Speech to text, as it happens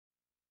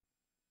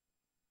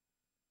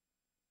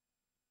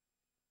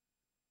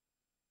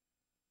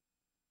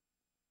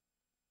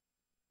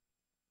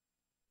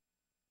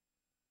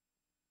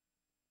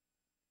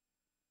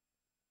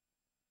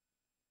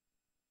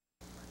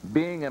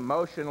Being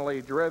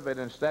emotionally driven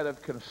instead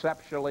of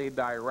conceptually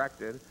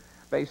directed,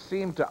 they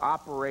seem to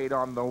operate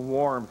on the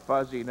warm,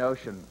 fuzzy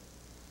notion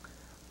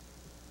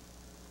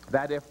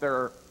that if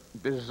their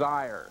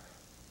desire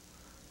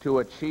to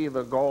achieve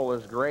a goal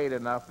is great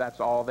enough, that's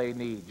all they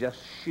need, just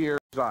sheer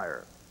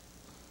desire.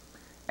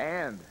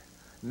 And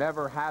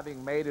never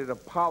having made it a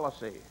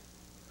policy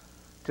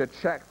to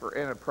check for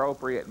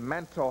inappropriate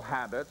mental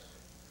habits,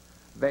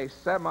 they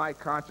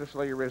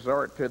semi-consciously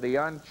resort to the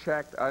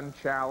unchecked,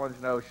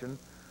 unchallenged notion,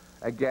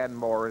 again,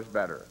 more is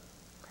better.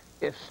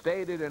 If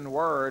stated in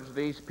words,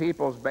 these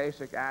people's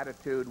basic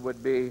attitude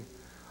would be,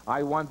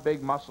 I want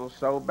big muscles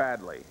so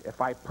badly.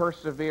 If I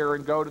persevere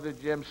and go to the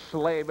gym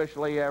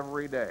slavishly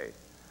every day,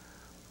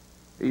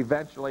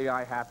 eventually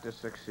I have to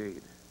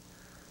succeed.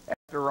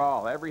 After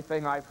all,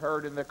 everything I've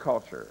heard in the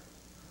culture,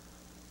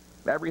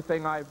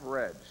 everything I've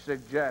read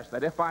suggests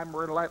that if I'm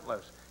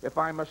relentless, if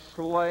I'm a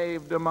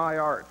slave to my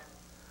art,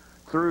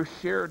 through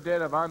sheer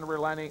dint of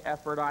unrelenting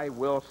effort, I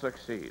will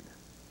succeed.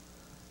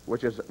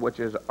 Which is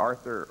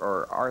Arnold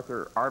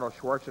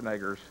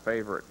Schwarzenegger's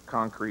favorite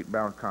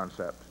concrete-bound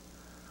concept.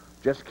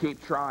 Just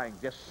keep trying,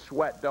 just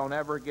sweat, don't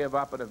ever give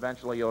up, and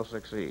eventually you'll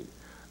succeed.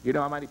 You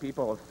know how many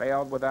people have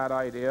failed with that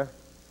idea?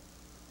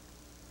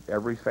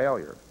 Every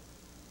failure.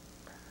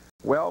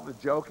 Well, the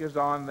joke is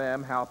on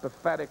them how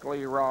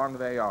pathetically wrong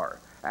they are.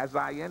 As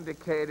I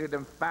indicated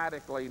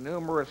emphatically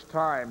numerous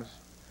times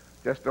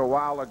just a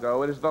while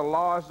ago, it is the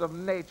laws of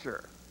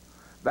nature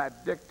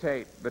that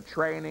dictate the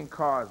training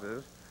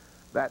causes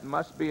that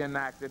must be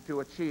enacted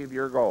to achieve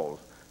your goals.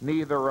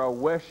 Neither a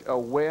wish, a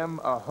whim,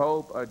 a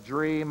hope, a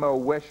dream, a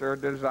wish, or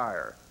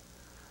desire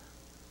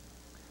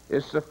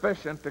is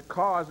sufficient to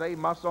cause a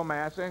muscle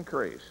mass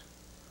increase.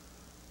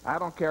 I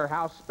don't care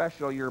how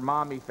special your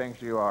mommy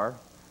thinks you are,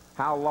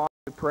 how long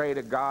you pray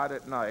to God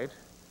at night,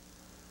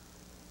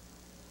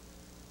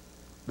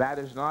 that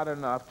is not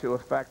enough to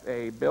affect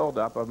a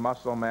buildup of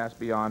muscle mass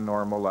beyond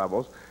normal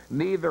levels.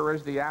 Neither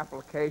is the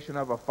application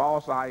of a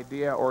false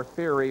idea or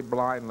theory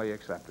blindly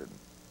accepted.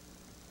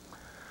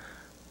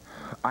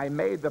 I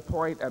made the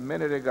point a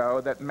minute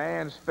ago that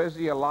man's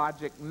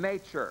physiologic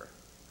nature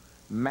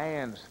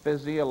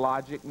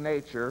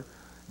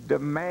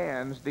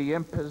demands the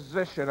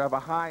imposition of a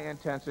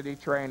high-intensity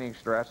training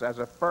stress as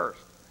a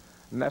first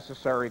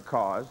necessary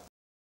cause,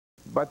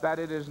 but that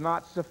it is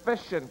not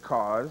sufficient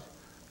cause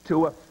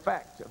to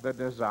affect the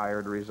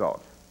desired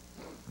result.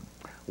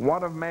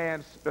 One of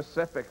man's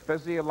specific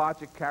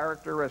physiologic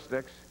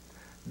characteristics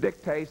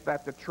dictates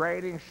that the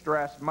training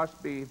stress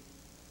must be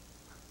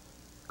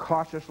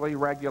cautiously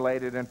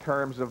regulated in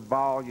terms of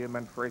volume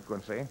and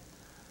frequency.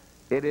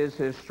 It is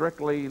his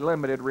strictly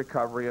limited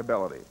recovery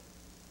ability.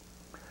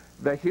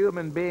 The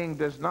human being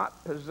does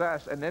not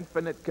possess an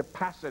infinite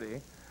capacity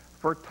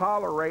for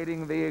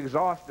tolerating the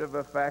exhaustive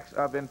effects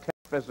of intense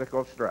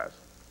physical stress.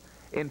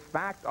 In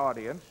fact,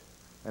 audience,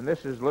 and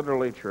this is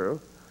literally true,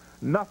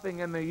 nothing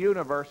in the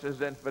universe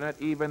is infinite,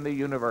 even the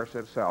universe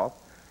itself,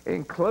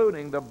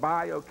 including the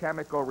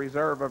biochemical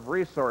reserve of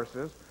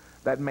resources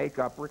that make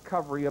up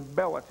recovery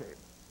ability.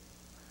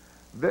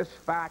 This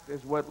fact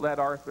is what led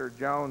Arthur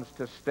Jones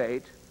to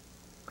state,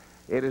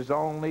 it is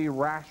only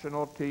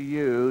rational to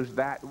use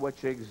that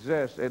which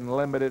exists in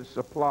limited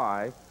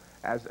supply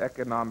as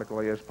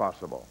economically as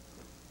possible.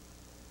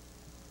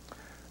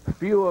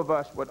 Few of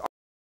us would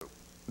argue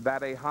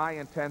that a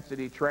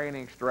high-intensity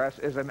training stress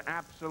is an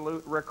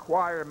absolute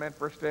requirement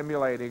for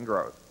stimulating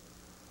growth.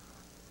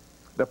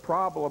 The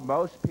problem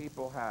most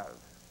people have,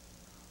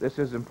 this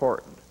is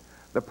important,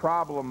 the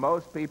problem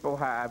most people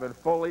have in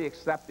fully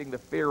accepting the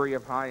theory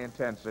of high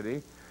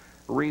intensity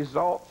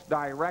results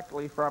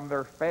directly from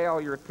their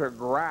failure to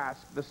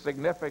grasp the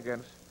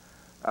significance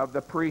of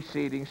the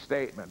preceding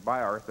statement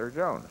by Arthur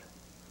Jones.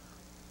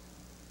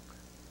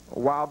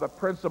 While the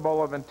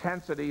principle of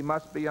intensity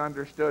must be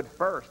understood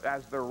first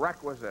as the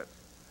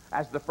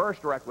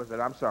first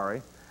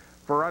requisite,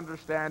 for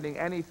understanding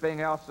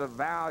anything else of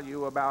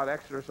value about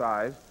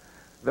exercise,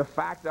 the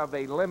fact of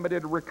a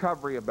limited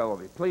recovery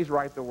ability. Please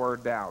write the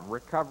word down,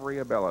 recovery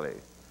ability.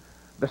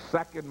 The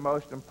second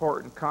most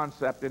important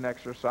concept in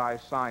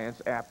exercise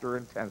science after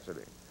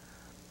intensity.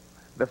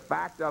 The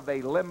fact of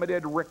a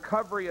limited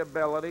recovery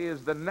ability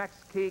is the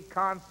next key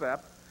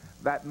concept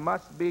that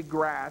must be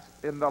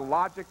grasped in the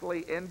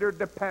logically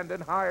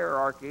interdependent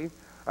hierarchy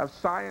of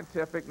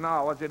scientific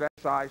knowledge in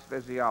exercise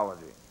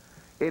physiology.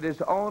 It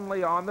is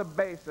only on the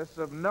basis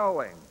of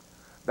knowing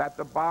that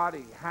the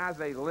body has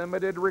a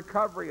limited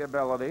recovery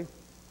ability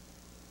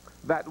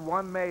that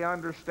one may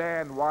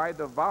understand why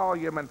the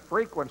volume and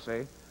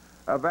frequency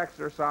of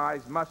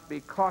exercise must be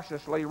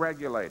cautiously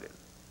regulated.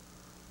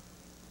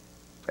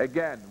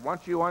 Again,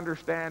 once you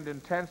understand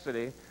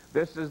intensity,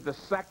 this is the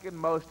second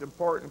most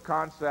important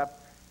concept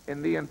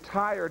in the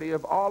entirety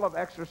of all of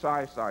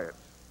exercise science.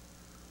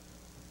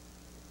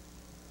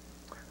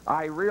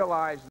 I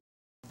realize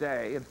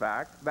today, in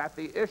fact, that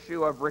the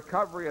issue of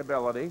recovery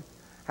ability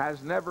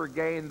has never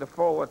gained the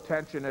full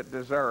attention it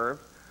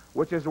deserves,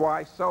 which is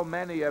why so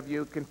many of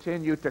you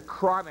continue to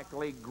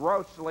chronically,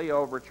 grossly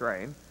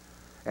overtrain,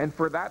 And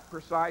for that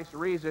precise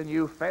reason,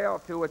 you fail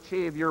to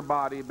achieve your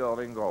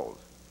bodybuilding goals.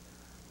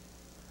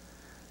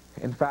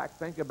 In fact,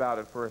 think about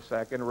it for a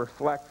second,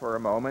 reflect for a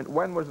moment.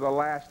 When was the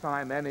last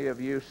time any of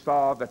you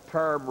saw the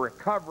term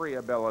recovery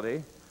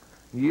ability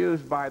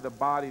used by the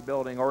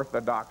bodybuilding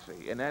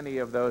orthodoxy in any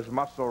of those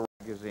muscle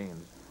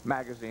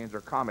magazines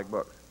or comic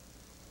books?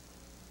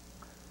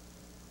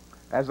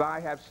 As I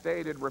have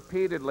stated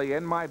repeatedly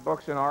in my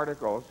books and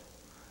articles,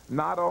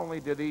 not only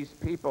do these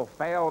people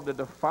fail to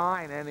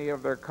define any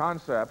of their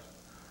concepts,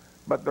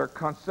 but their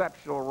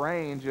conceptual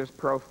range is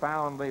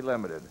profoundly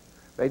limited.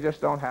 They just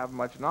don't have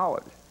much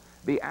knowledge.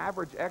 The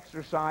average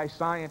exercise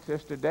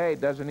scientist today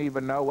doesn't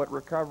even know what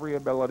recovery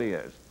ability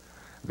is.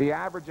 The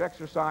average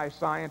exercise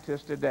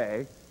scientist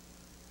today,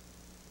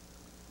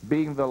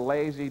 being the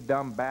lazy,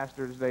 dumb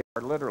bastards they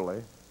are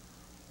literally,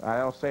 I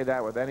don't say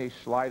that with any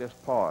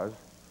slightest pause,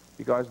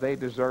 because they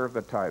deserve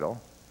the title,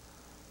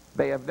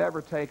 they have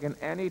never taken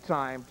any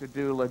time to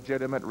do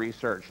legitimate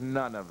research.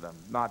 None of them.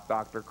 Not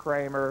Dr.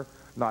 Kramer,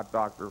 not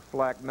Dr.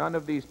 Fleck. None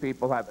of these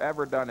people have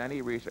ever done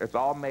any research. It's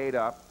all made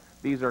up.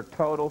 These are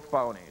total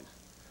phonies.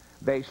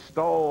 They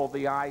stole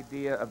the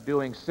idea of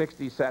doing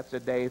 60 sets a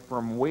day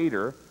from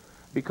Weider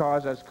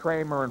because, as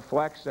Kramer and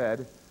Fleck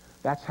said,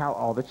 that's how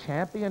all the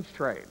champions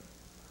train.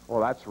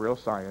 Well, that's real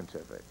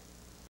scientific.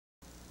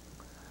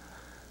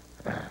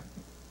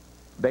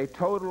 They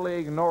totally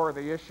ignore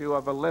the issue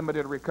of a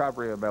limited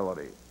recovery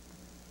ability.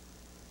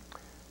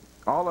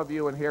 All of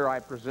you in here, I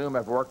presume,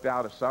 have worked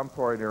out at some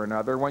point or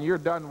another. When you're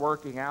done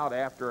working out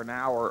after an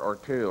hour or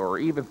two, or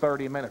even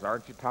 30 minutes,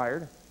 aren't you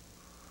tired?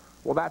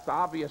 Well, that's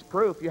obvious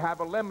proof you have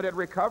a limited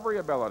recovery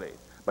ability.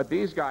 But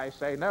these guys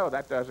say, no,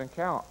 that doesn't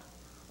count.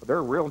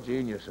 They're real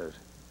geniuses.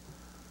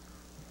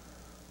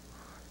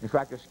 In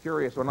fact, it's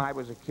curious, when I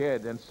was a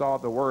kid and saw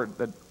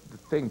the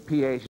thing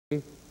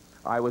PhD,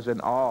 I was in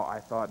awe. I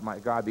thought, my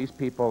God, these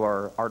people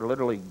are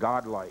literally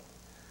godlike.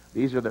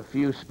 These are the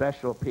few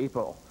special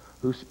people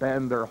who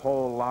spend their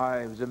whole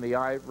lives in the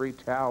ivory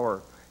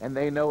tower, and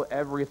they know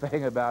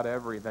everything about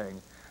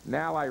everything.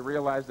 Now I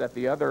realize that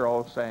the other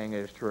old saying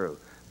is true.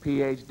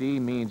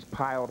 PhD means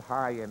piled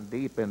high and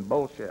deep in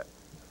bullshit.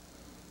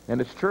 And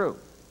it's true.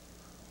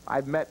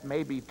 I've met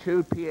maybe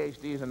 2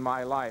 PhDs in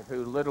my life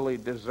who literally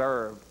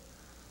deserved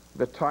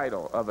the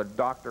title of a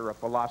doctor of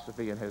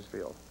philosophy in his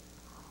field.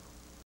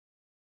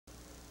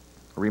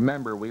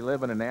 Remember, we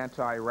live in an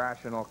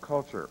anti-rational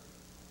culture.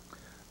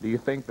 Do you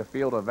think the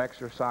field of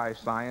exercise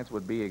science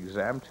would be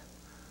exempt?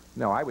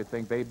 No, I would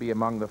think they'd be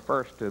among the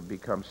first to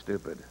become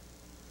stupid.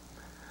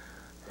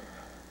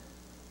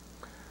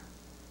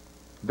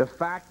 The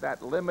fact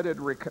that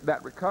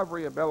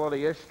recovery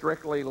ability is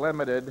strictly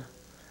limited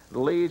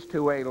leads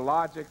to a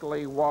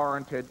logically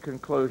warranted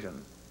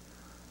conclusion.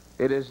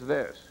 It is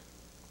this: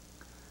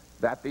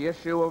 that the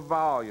issue of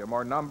volume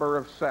or number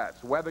of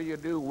sets, whether you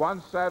do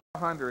 1 set or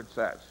 100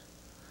 sets,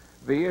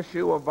 the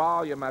issue of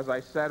volume, as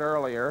I said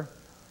earlier,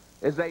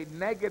 is a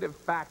negative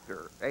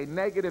factor, a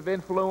negative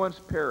influence,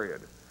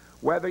 period.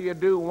 Whether you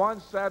do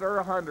 1 set or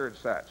 100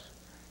 sets,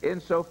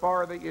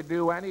 insofar that you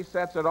do any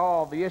sets at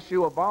all, the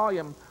issue of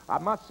volume,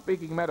 I'm not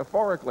speaking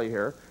metaphorically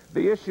here,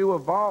 the issue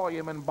of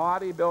volume in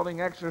bodybuilding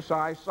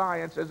exercise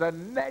science is a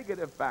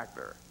negative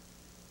factor.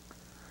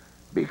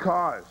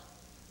 Because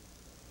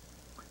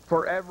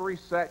for every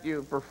set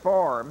you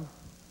perform,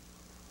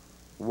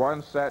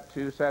 1 set,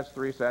 2 sets,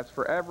 3 sets,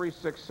 for every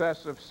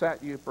successive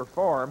set you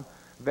perform,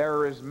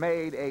 there is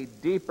made a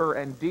deeper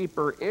and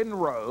deeper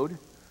inroad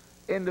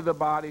into the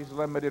body's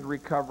limited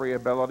recovery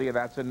ability, and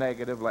that's a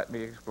negative. Let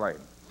me explain.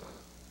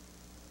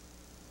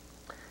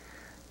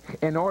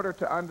 In order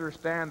to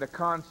understand the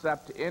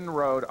concept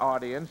inroad,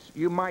 audience,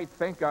 you might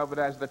think of it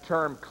as the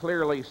term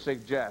clearly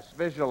suggests.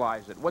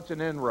 Visualize it. What's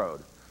an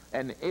inroad?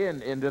 An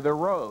in into the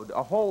road,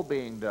 a hole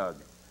being dug.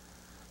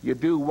 You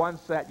do 1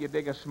 set, you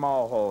dig a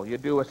small hole. You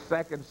do a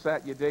 2nd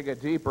set, you dig a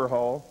deeper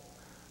hole.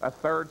 A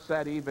 3rd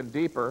set, even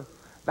deeper.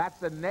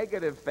 That's a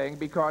negative thing,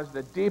 because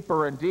the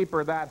deeper and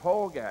deeper that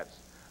hole gets,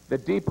 the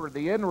deeper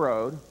the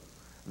inroad,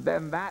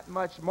 then that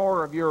much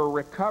more of your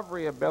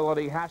recovery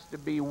ability has to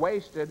be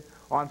wasted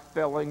on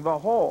filling the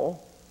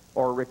hole,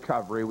 or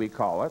recovery we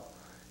call it,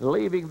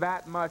 leaving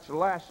that much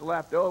less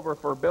left over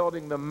for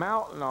building the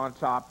mountain on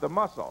top, the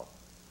muscle.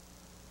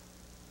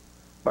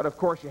 But of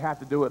course you have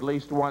to do at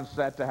least 1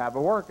 set to have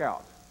a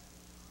workout.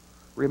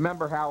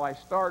 Remember how I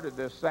started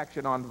this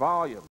section on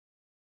volume.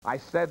 I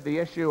said the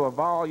issue of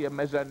volume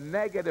is a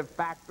negative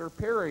factor,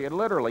 period,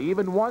 literally,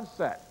 even 1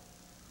 set.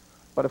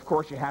 But of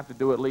course you have to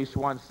do at least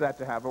 1 set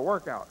to have a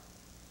workout.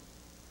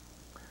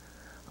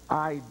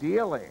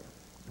 Ideally,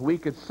 we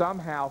could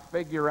somehow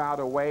figure out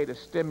a way to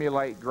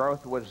stimulate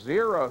growth with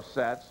 0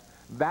 sets.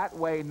 That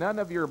way none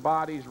of your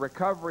body's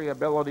recovery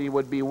ability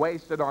would be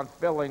wasted on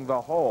filling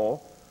the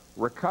hole,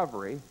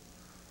 recovery.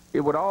 It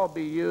would all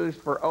be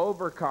used for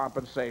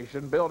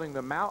overcompensation, building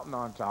the mountain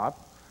on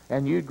top,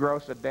 and you'd grow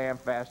so damn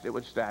fast it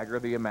would stagger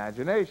the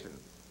imagination.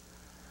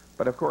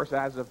 But of course,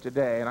 as of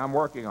today, and I'm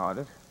working on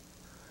it,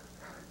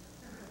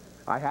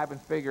 I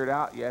haven't figured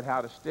out yet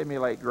how to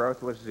stimulate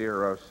growth with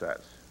 0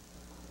 sets.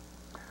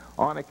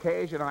 On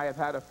occasion, I have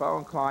had a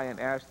phone client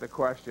ask the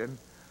question,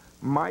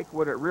 Mike,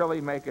 would it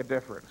really make a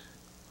difference?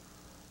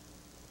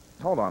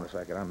 Hold on a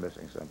second, I'm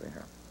missing something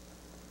here.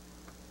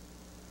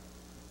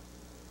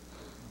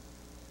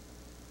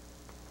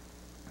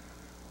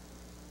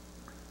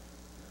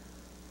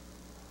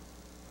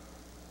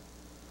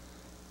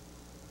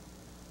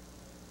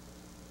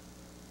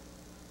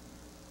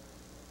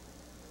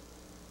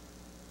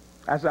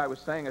 As I was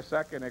saying a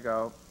second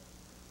ago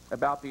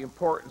about the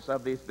importance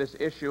of this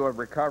issue of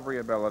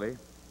recoveryability,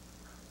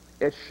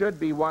 it should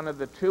be one of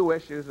the two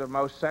issues of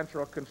most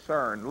central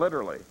concern,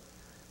 literally.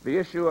 The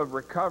issue of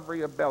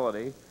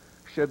recoveryability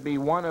should be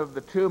one of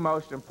the two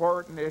most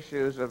important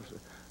issues of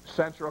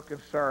central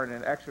concern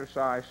in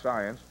exercise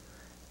science,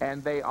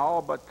 and they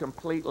all but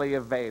completely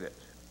evade it.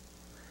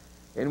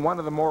 In one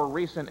of the more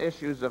recent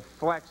issues of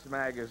Flex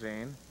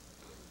magazine,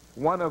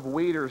 one of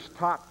Weider's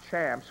top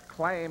champs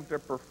claimed to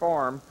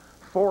perform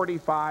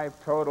 45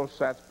 total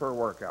sets per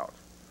workout,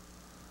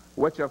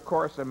 which of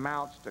course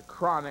amounts to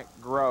chronic,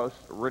 gross,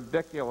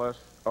 ridiculous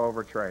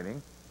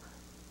overtraining,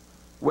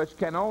 which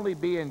can only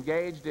be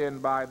engaged in,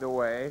 by the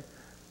way,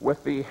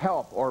 with the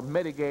help or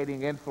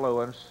mitigating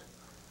influence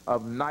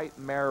of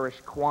nightmarish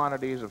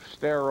quantities of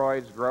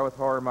steroids, growth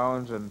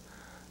hormones, and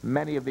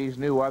many of these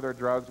new other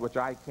drugs which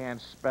I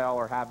can't spell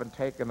or haven't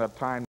taken the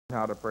time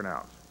how to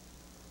pronounce.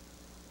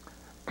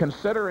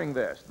 Considering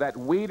this, that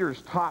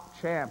Weider's top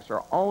champs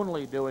are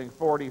only doing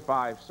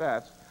 45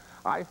 sets,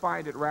 I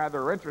find it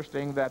rather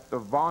interesting that the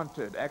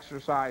vaunted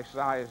exercise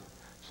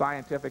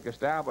scientific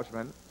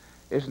establishment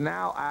is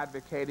now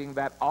advocating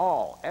that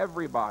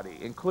everybody,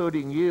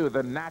 including you,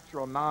 the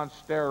natural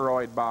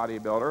non-steroid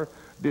bodybuilder,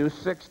 do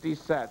 60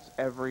 sets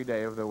every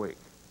day of the week.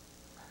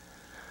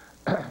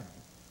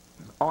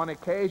 On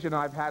occasion,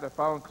 I've had a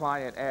phone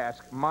client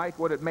ask, Mike,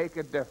 would it make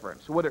a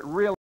difference? Would it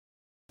really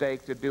be a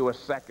mistake to do a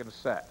second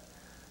set?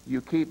 You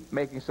keep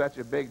making such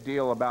a big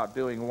deal about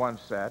doing one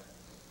set.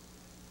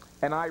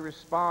 And I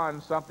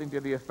respond something to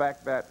the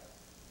effect that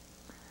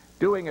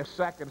doing a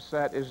second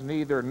set is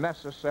neither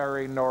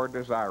necessary nor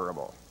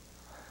desirable.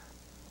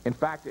 In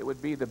fact, it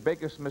would be the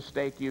biggest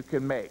mistake you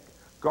can make.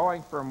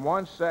 Going from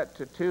one set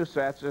to two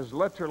sets is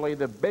literally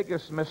the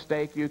biggest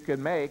mistake you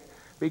can make,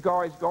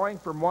 because going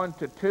from 1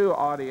 to 2,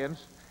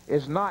 audience,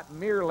 is not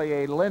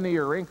merely a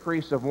linear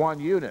increase of 1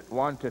 unit,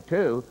 1 to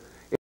 2.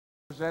 It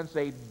represents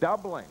a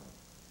doubling,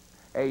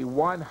 a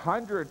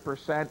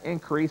 100%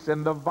 increase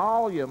in the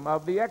volume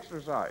of the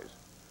exercise.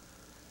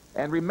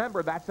 And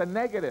remember, that's a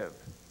negative.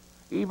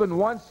 Even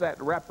one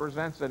set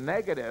represents a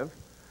negative,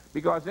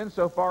 because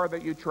insofar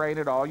that you train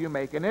at all, you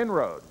make an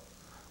inroad.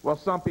 Well,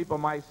 some people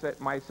might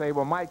say,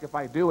 well, Mike, if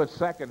I do a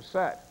second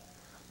set,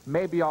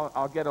 maybe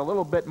I'll get a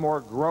little bit more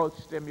growth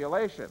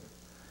stimulation.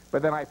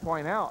 But then I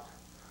point out,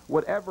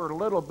 whatever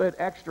little bit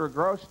extra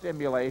growth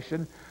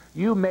stimulation,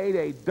 you made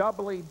a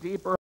doubly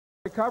deeper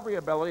recovery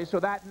ability, so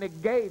that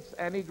negates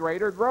any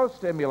greater growth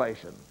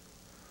stimulation.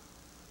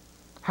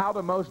 How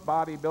do most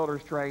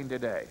bodybuilders train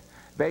today?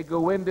 They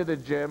go into the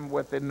gym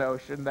with the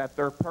notion that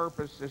their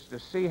purpose is to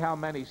see how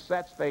many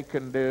sets they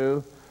can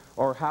do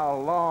or how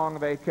long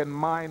they can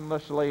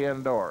mindlessly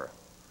endure.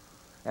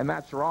 And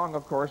that's wrong,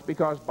 of course,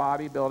 because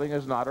bodybuilding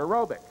is not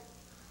aerobic.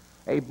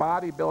 A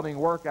bodybuilding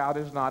workout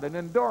is not an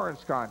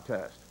endurance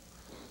contest.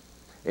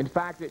 In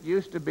fact, it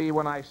used to be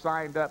when I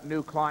signed up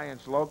new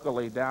clients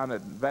locally down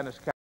at Venice,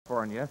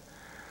 California,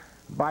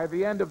 by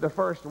the end of the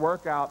first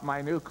workout,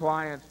 my new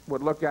client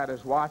would look at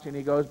his watch and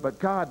he goes, but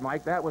God,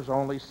 Mike, that was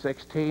only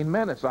 16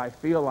 minutes. I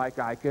feel like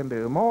I can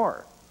do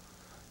more.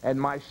 And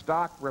my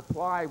stock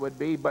reply would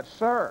be, but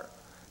sir,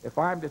 if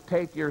I'm to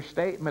take your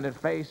statement at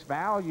face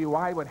value,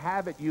 I would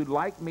have it you'd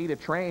like me to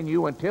train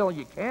you until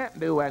you can't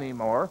do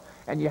anymore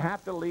and you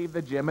have to leave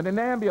the gym in an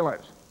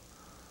ambulance.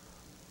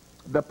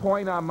 The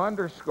point I'm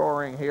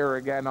underscoring here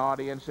again,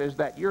 audience, is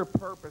that your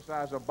purpose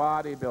as a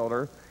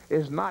bodybuilder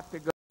is not to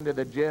go into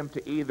the gym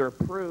to either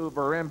prove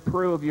or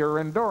improve your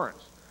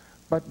endurance,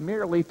 but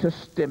merely to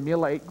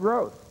stimulate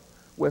growth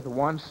with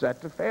one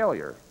set to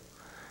failure.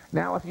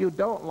 Now, if you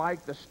don't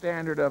like the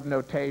standard of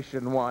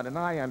notation 1, and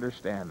I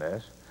understand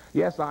this,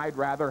 yes, I'd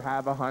rather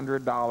have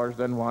 $100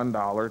 than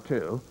 $1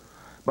 too,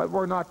 but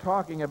we're not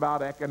talking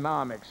about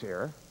economics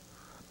here.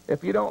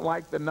 If you don't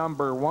like the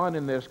number 1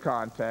 in this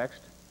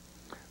context,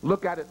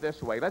 look at it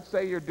this way. Let's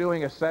say you're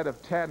doing a set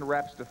of 10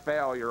 reps to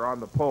failure on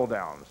the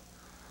pull-downs.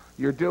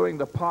 You're doing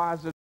the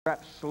positive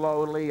reps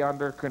slowly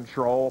under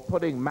control,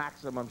 putting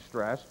maximum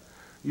stress.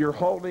 You're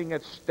holding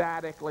it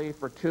statically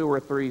for 2 or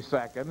 3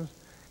 seconds,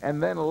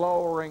 and then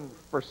lowering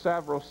for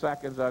several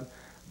seconds.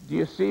 Do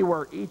you see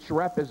where each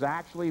rep is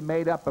actually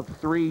made up of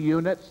 3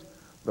 units?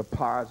 The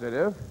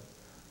positive,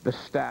 the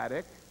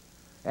static,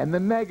 and the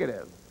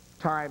negative.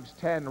 Times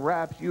 10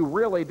 reps, you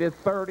really did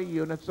 30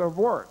 units of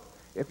work.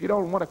 If you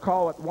don't want to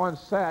call it one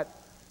set,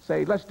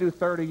 say, let's do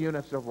 30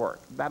 units of work.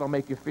 That'll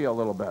make you feel a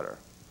little better.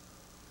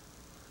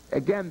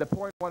 Again, the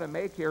point I want to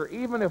make here,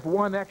 even if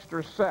one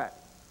extra set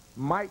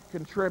might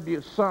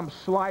contribute some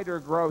slighter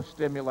growth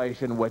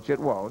stimulation, which it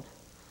won't,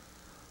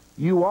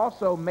 you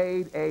also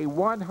made a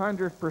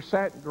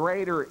 100%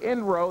 greater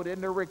inroad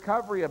into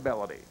recovery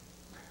ability,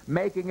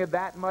 making it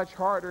that much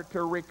harder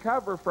to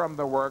recover from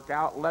the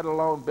workout, let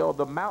alone build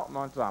a mountain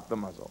on top of the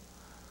muscle.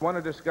 I want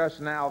to discuss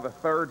now the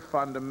third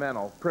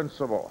fundamental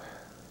principle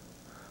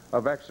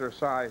of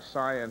exercise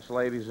science,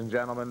 ladies and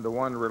gentlemen, the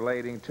one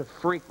relating to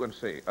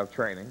frequency of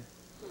training.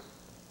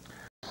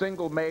 The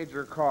single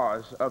major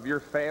cause of your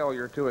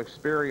failure to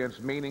experience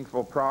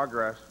meaningful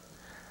progress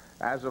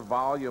as a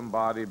volume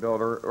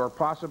bodybuilder, or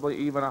possibly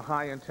even a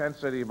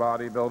high-intensity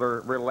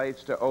bodybuilder,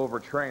 relates to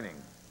overtraining.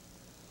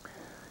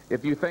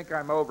 If you think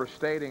I'm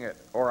overstating it,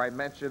 or I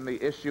mention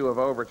the issue of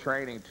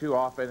overtraining too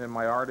often in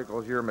my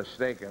articles, you're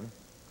mistaken.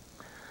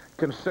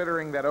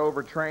 Considering that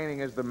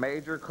overtraining is the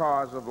major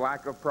cause of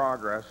lack of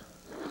progress,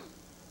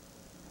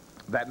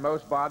 that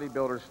most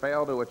bodybuilders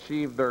fail to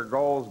achieve their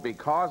goals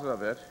because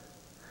of it,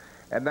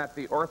 and that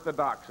the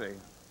orthodoxy,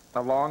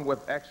 along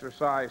with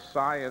exercise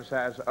science,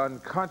 has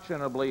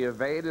unconscionably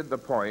evaded the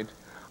point,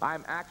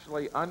 I'm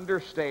actually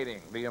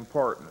understating the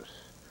importance,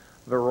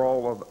 the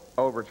role of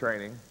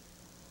overtraining.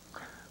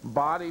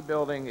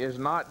 Bodybuilding is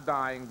not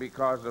dying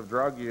because of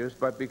drug use,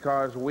 but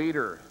because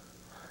Weider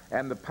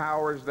and the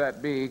powers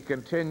that be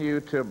continue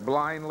to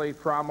blindly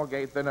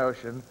promulgate the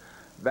notion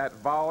that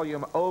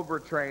volume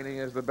overtraining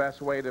is the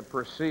best way to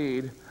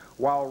proceed,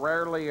 while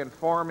rarely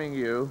informing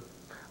you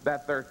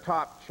that their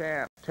top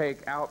champs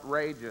take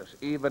outrageous,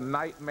 even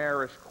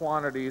nightmarish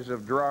quantities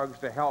of drugs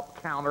to help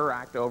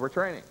counteract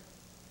overtraining.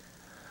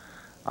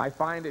 I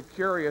find it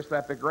curious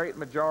that the great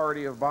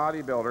majority of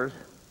bodybuilders,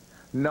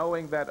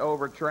 knowing that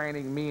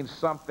overtraining means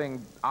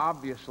something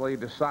obviously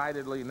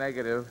decidedly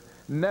negative,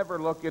 never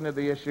look into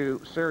the issue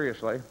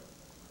seriously.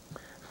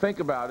 Think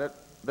about it.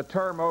 The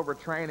term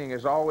overtraining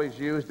is always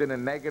used in a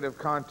negative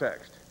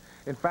context.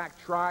 In fact,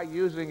 try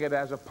using it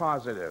as a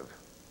positive.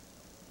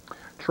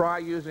 Try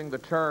using the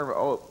term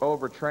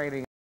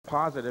overtraining as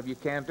positive. You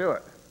can't do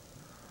it.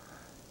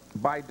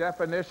 By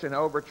definition,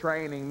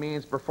 overtraining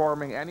means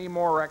performing any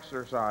more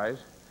exercise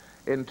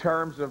in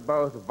terms of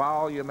both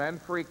volume and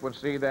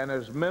frequency than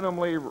is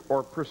minimally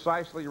or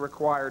precisely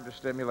required to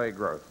stimulate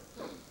growth.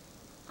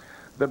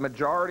 The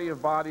majority of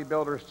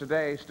bodybuilders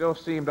today still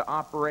seem to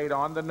operate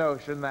on the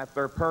notion that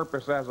their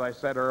purpose, as I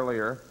said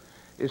earlier,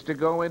 is to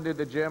go into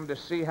the gym to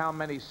see how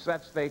many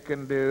sets they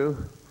can do,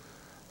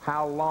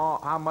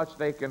 how much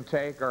they can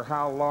take, or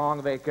how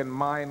long they can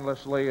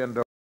mindlessly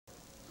endure.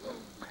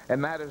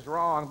 And that is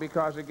wrong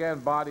because,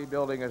 again,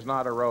 bodybuilding is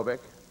not aerobic.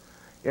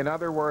 In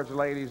other words,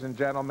 ladies and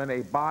gentlemen,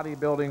 a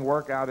bodybuilding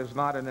workout is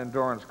not an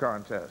endurance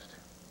contest.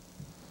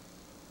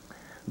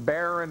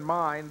 Bear in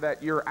mind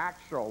that your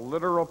actual,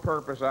 literal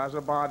purpose as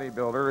a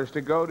bodybuilder is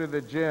to go to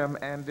the gym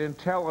and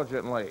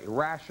intelligently,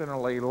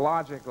 rationally,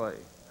 logically,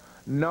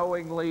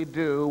 knowingly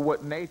do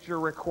what nature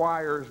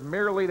requires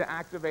merely to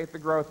activate the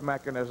growth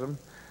mechanism,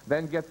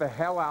 then get the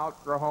hell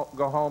out,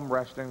 go home,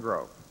 rest, and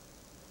grow.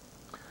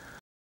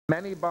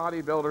 Many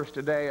bodybuilders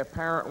today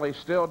apparently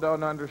still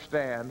don't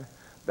understand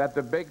that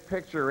the big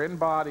picture in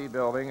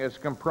bodybuilding is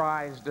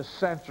comprised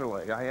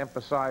essentially, I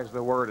emphasize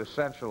the word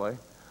essentially,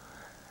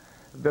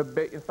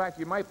 in fact,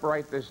 you might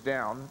write this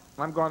down.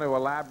 I'm going to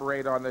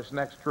elaborate on this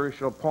next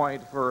crucial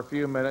point for a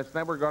few minutes.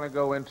 Then we're going to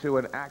go into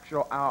an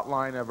actual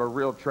outline of a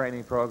real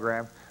training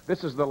program.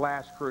 This is the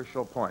last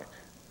crucial point.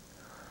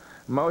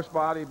 Most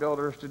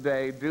bodybuilders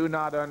today do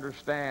not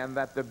understand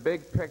that the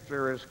big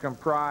picture is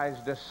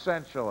comprised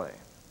essentially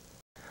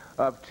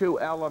of two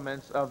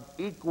elements of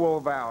equal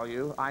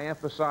value. I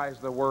emphasize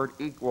the word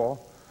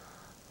equal.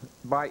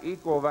 By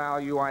equal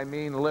value, I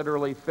mean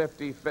literally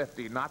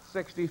 50-50, not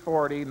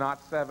 60-40,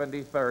 not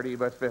 70-30,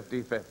 but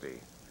 50-50.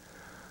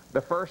 The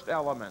first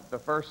element, the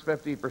first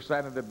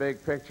 50% of the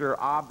big picture,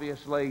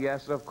 obviously,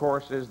 yes, of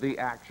course, is the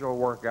actual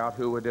workout.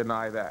 Who would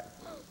deny that?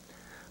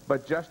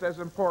 But just as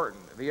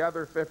important, the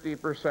other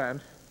 50%,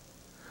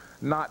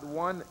 not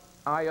one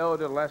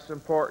iota less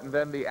important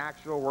than the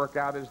actual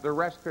workout, is the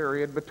rest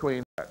period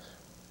between sets.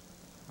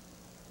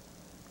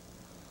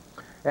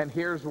 And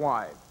here's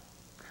why.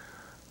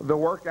 The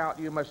workout,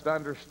 you must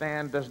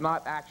understand, does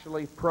not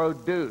actually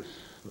produce,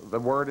 the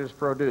word is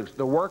produce.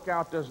 The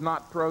workout does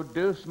not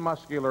produce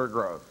muscular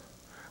growth.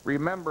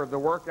 Remember, the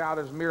workout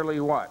is merely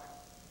what?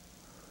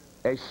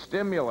 A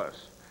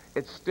stimulus.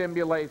 It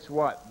stimulates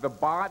what? The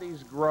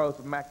body's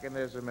growth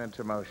mechanism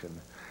into motion.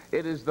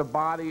 It is the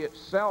body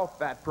itself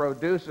that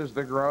produces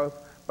the growth,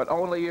 but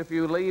only if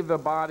you leave the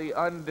body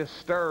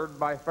undisturbed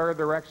by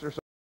further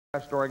exercise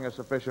during a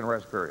sufficient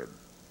rest period.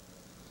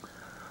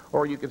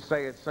 Or you could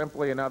say it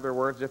simply, in other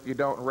words, if you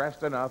don't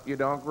rest enough, you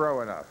don't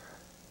grow enough,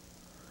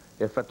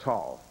 if at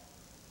all.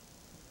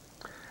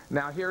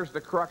 Now here's the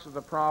crux of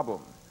the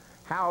problem.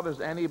 How does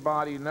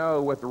anybody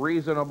know with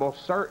reasonable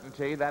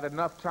certainty that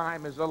enough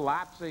time is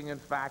elapsing, in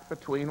fact,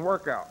 between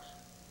workouts?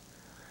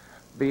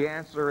 The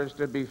answer is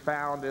to be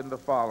found in the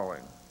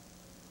following.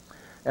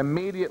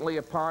 Immediately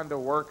upon the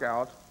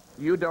workout,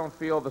 you don't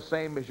feel the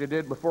same as you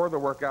did before the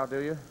workout, do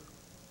you?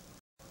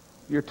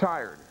 You're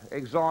tired,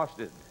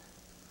 exhausted.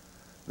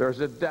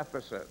 There's a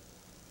deficit.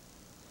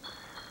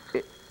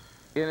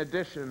 in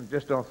addition,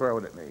 just don't throw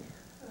it at me.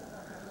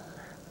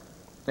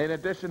 In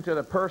addition to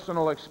the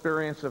personal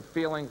experience of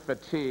feeling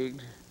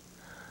fatigued,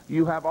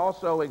 you have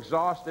also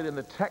exhausted, in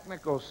the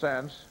technical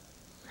sense,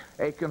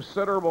 a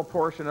considerable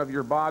portion of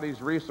your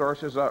body's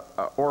resources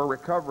or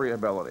recovery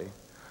ability,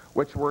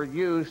 which were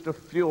used to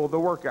fuel the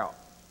workout.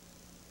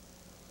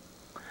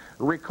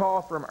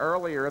 Recall from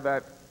earlier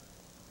that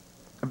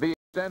the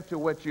extent to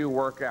which you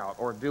work out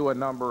or do a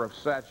number of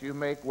sets, you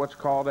make what's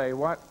called a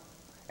what?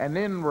 An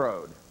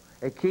inroad.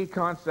 A key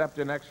concept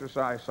in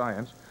exercise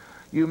science.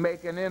 You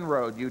make an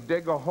inroad. You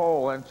dig a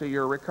hole into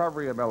your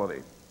recovery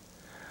ability.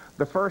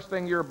 The first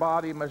thing your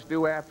body must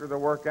do after the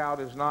workout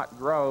is not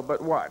grow,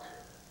 but what?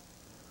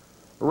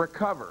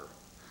 Recover.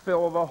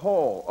 Fill the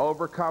hole.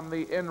 Overcome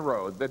the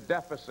inroad, the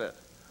deficit.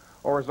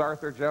 Or as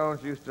Arthur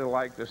Jones used to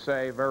like to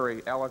say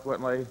very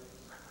eloquently,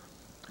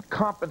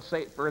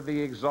 compensate for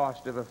the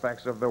exhaustive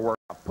effects of the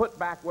workout. Put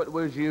back what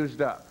was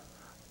used up.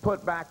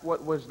 Put back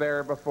what was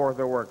there before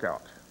the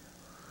workout.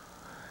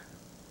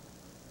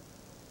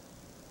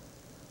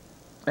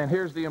 And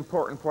here's the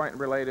important point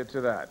related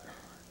to that.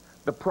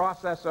 The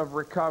process of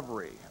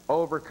recovery,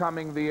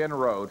 overcoming the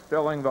inroad,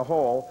 filling the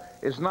hole,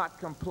 is not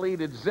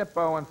completed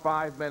zippo in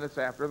 5 minutes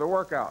after the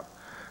workout.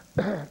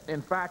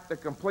 In fact, the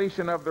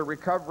completion of the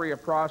recovery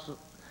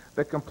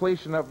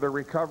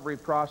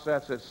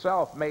process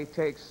itself may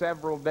take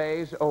several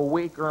days, a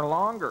week, or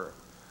longer,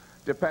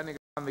 depending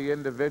on the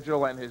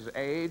individual and his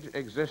age,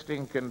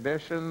 existing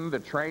condition, the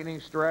training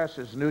stress,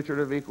 his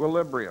nutritive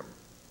equilibrium.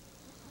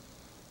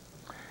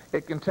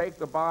 It can take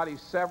the body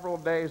several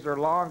days or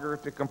longer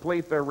to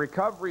complete the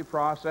recovery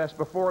process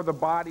before the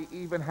body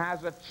even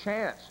has a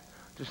chance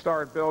to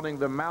start building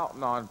the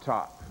mountain on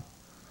top,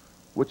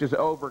 which is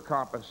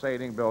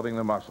overcompensating building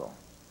the muscle.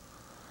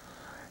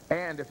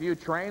 And if you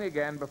train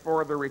again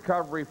before the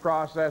recovery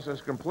process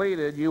is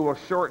completed, you will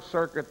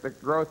short-circuit the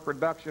growth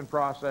production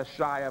process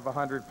shy of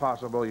 100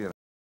 possible units.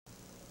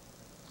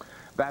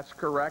 That's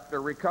correct. The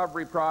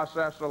recovery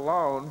process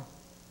alone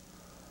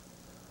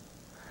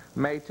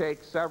may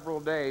take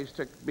several days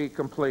to be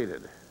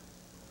completed.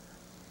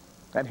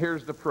 And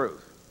here's the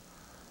proof.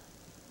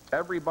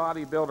 Every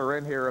bodybuilder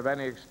in here of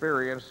any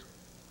experience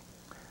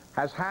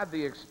has had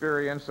the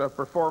experience of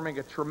performing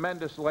a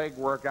tremendous leg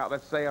workout,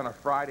 let's say on a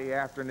Friday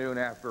afternoon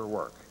after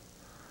work.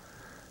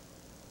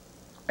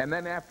 And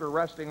then after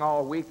resting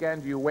all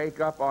weekend, you wake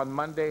up on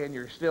Monday and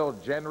you're still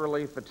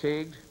generally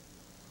fatigued.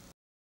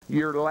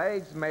 Your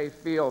legs may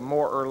feel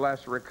more or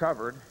less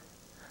recovered,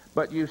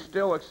 but you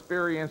still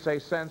experience a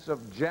sense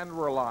of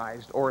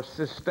generalized or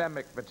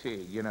systemic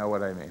fatigue. You know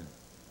what I mean?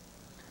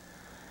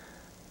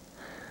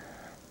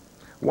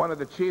 One of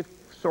the chief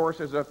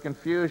sources of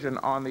confusion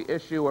on the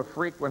issue of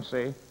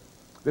frequency,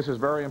 this is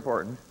very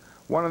important,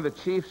 one of the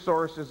chief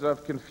sources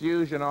of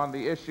confusion on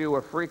the issue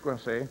of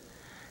frequency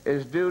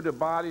is due to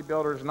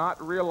bodybuilders not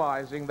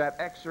realizing that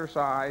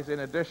exercise,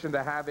 in addition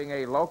to having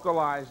a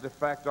localized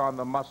effect on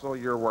the muscle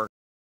you're working,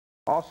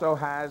 also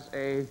has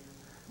a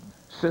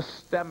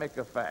systemic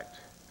effect.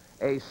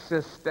 A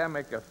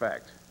systemic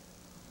effect.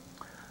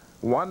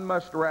 One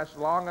must rest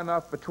long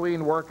enough between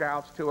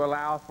workouts to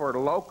allow for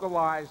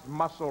localized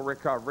muscle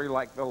recovery,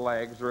 like the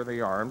legs or the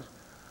arms,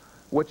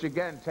 which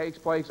again takes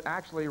place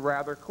actually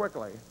rather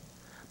quickly.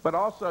 But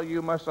also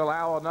you must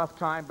allow enough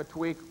time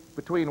between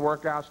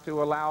workouts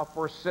to allow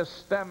for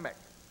systemic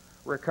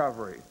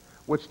recovery,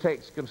 which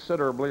takes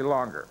considerably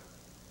longer.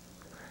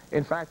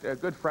 In fact, a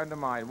good friend of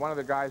mine, one of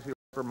the guys who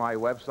worked for my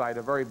website,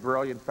 a very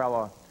brilliant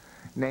fellow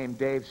named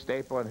Dave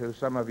Stapleton, who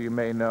some of you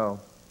may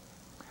know,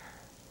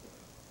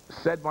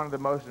 said one of the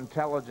most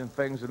intelligent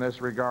things in this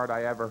regard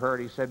I ever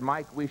heard. He said,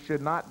 Mike, we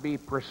should not be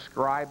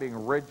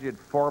prescribing rigid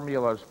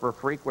formulas for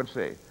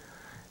frequency.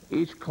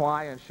 Each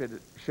client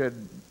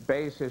should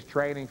base his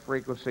training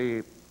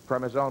frequency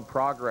from his own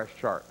progress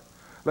chart.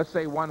 Let's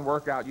say one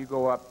workout you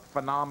go up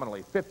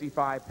phenomenally,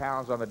 55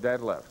 pounds on the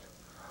deadlift.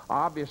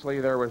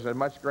 Obviously there was a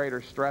much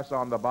greater stress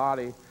on the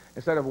body.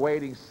 Instead of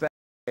waiting 7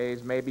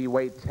 days, maybe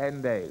wait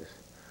 10 days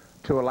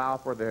to allow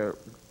for the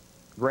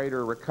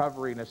greater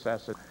recovery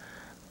necessity.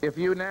 If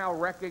you now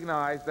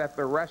recognize that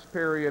the rest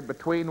period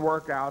between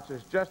workouts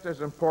is just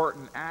as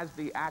important as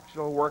the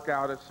actual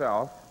workout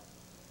itself,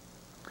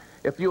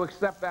 if you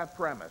accept that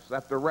premise,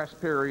 that the rest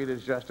period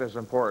is just as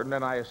important,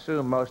 and I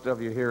assume most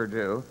of you here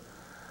do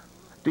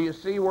you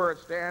see where it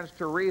stands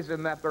to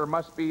reason that there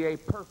must be a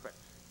perfect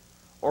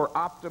or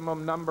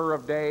optimum number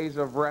of days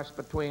of rest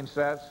between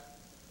sets?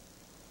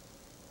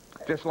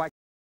 Just like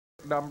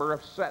a number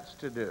of sets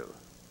to do.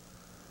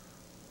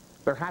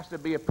 There has to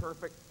be a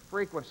perfect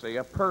frequency,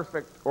 a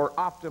perfect or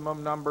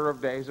optimum number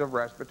of days of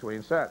rest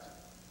between sets.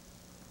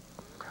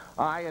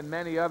 I and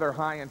many other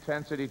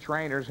high-intensity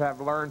trainers have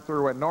learned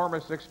through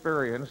enormous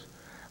experience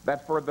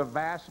that for the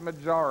vast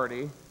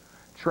majority,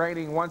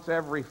 training once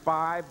every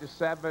 5 to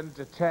 7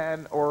 to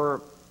 10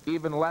 or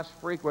even less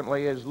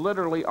frequently is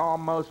literally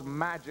almost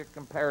magic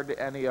compared to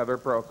any other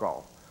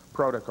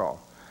protocol.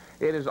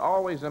 It is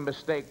always a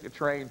mistake to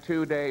train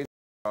 2 days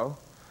in a row,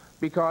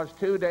 because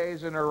 2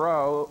 days in a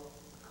row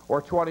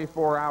or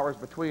 24 hours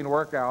between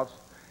workouts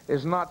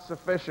is not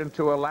sufficient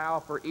to allow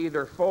for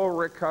either full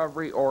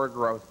recovery or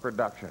growth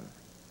production.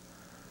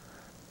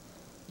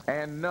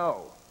 And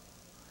no,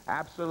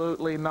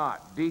 absolutely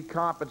not.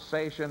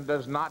 Decompensation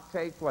does not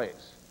take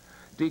place.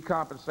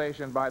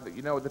 Decompensation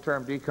you know the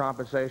term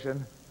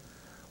decompensation?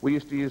 We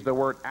used to use the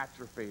word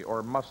atrophy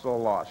or muscle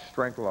loss,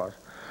 strength loss.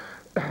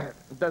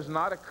 Does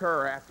not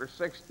occur after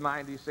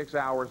 96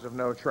 hours of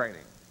no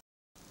training.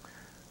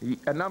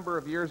 A number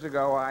of years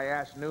ago, I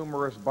asked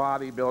numerous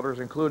bodybuilders,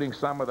 including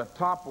some of the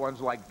top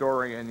ones like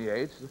Dorian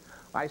Yates,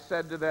 I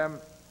said to them,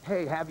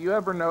 hey, have you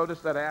ever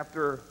noticed that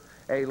after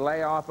a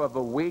layoff of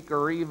a week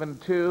or even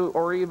 2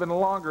 or even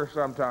longer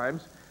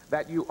sometimes,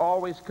 that you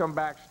always come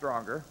back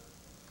stronger?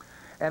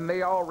 And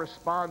they all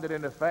responded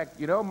in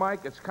effect, you know, Mike,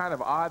 it's kind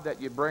of odd that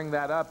you bring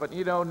that up, but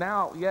you know,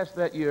 now, yes,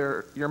 that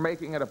you're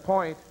making it a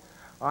point,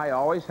 I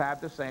always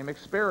have the same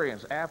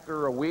experience.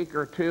 After a week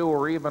or 2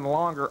 or even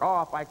longer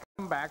off, I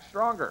come back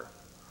stronger.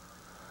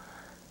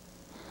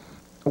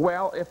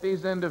 Well, if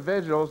these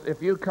individuals, if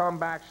you come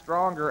back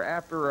stronger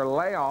after a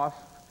layoff,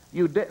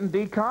 you didn't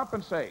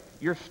decompensate.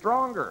 You're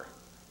stronger.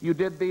 You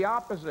did the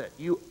opposite.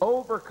 You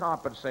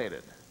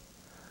overcompensated.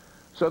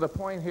 So the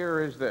point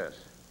here is this.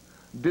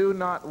 Do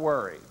not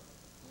worry.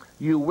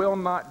 You will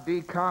not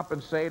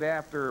decompensate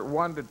after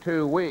 1 to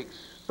 2 weeks.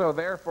 So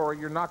therefore,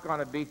 you're not going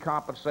to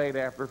decompensate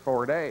after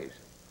 4 days.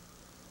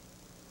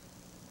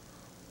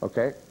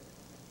 Okay?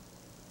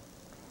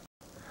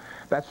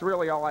 That's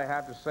really all I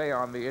have to say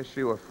on the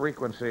issue of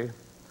frequency.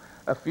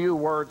 A few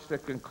words to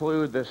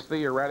conclude this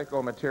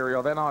theoretical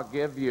material, then I'll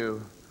give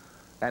you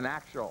an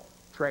actual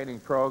training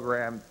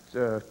program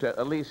to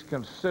at least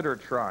consider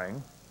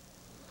trying.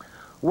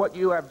 What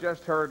you have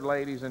just heard,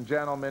 ladies and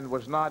gentlemen,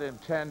 was not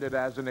intended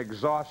as an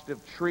exhaustive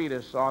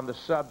treatise on the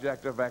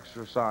subject of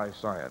exercise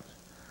science.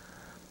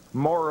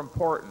 More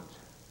important,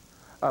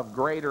 of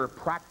greater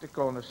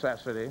practical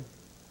necessity,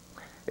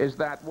 is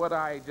that what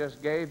I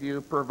just gave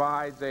you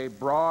provides a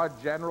broad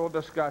general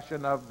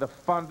discussion of the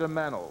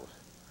fundamentals,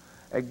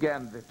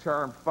 again, the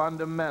term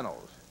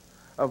fundamentals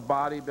of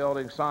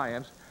bodybuilding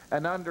science,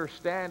 an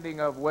understanding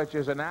of which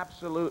is an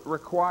absolute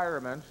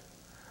requirement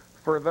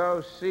for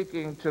those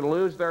seeking to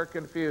lose their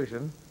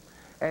confusion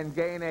and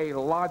gain a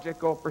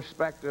logical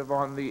perspective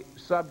on the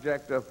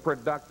subject of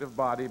productive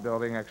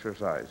bodybuilding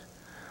exercise.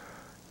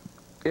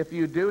 If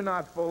you do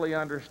not fully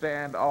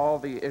understand all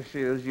the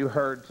issues you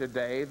heard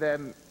today,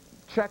 then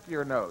check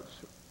your notes,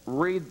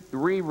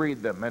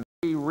 reread them, and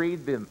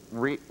reread them,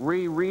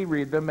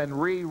 reread them,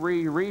 and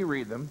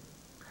reread them,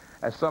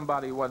 as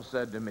somebody once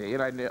said to me,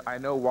 and I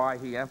know why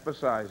he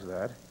emphasized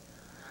that.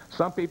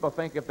 Some people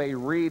think if they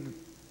read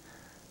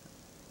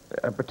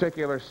a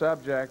particular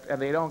subject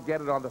and they don't get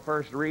it on the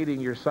first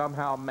reading, you're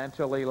somehow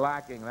mentally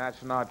lacking.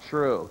 That's not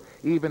true.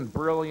 Even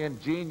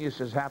brilliant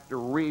geniuses have to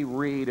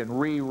reread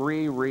and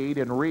reread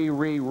and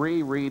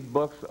reread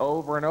books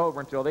over and over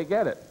until they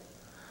get it.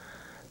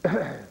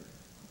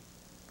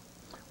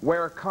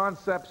 Where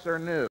concepts are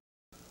new,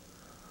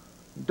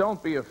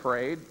 don't be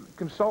afraid.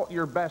 Consult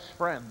your best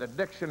friend, the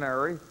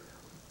dictionary,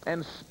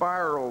 and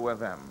spiral with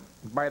them.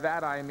 By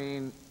that I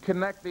mean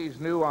connect these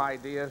new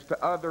ideas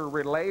to other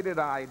related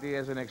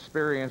ideas and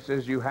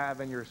experiences you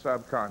have in your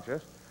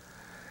subconscious.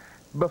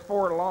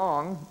 Before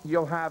long,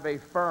 you'll have a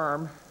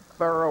firm,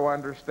 thorough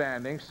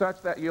understanding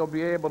such that you'll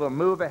be able to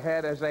move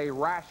ahead as a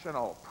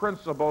rational,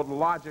 principled,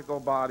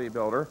 logical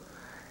bodybuilder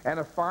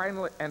and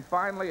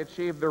finally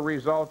achieve the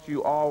results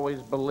you always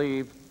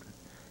believed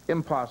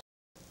impossible,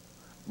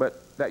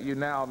 but that you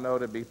now know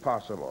to be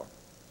possible.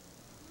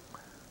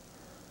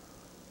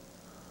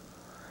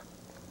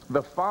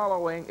 The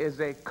following is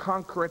a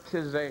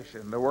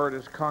concretization. The word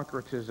is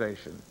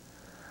concretization.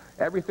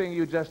 Everything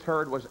you just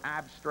heard was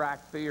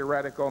abstract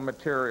theoretical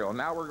material.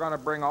 Now we're going to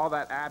bring all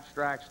that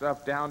abstract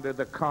stuff down to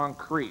the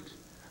concrete,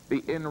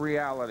 the in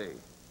reality.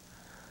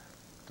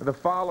 The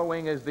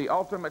following is the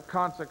ultimate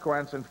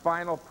consequence and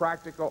final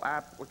practical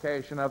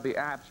application of the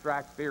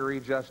abstract theory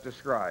just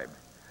described.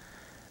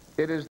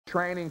 It is the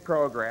training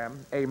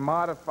program, a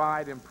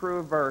modified,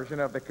 improved version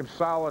of the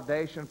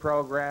consolidation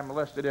program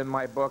listed in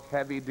my book,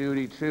 Heavy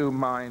Duty 2,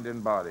 Mind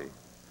and Body.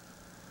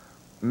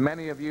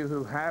 Many of you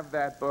who have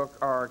that book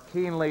are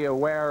keenly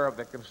aware of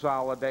the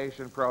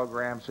consolidation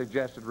program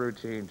suggested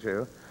routine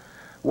 2.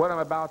 What I'm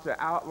about to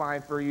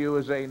outline for you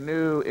is a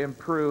new,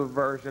 improved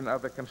version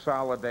of the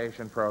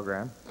consolidation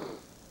program.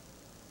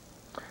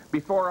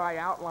 Before I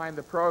outline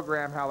the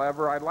program,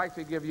 however, I'd like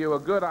to give you a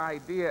good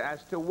idea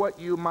as to what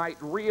you might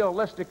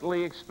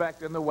realistically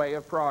expect in the way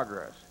of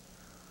progress.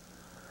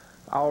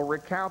 I'll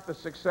recount the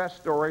success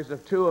stories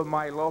of 2 of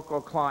my local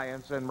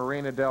clients in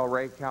Marina del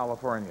Rey,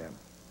 California.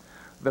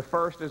 The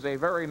first is a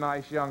very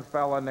nice young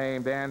fella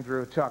named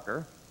Andrew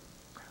Tucker,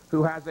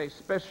 who has a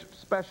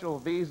special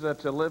visa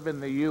to live in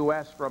the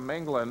U.S. from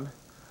England.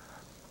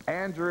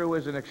 Andrew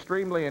is an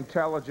extremely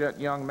intelligent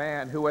young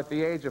man who, at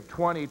the age of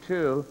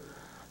 22,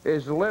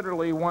 is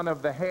literally one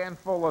of the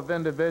handful of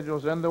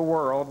individuals in the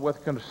world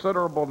with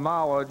considerable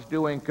knowledge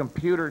doing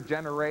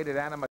computer-generated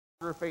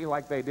animatography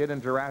like they did in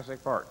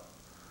Jurassic Park.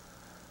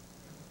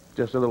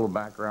 Just a little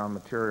background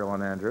material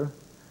on Andrew.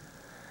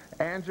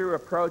 Andrew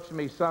approached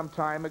me some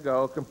time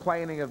ago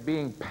complaining of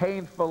being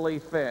painfully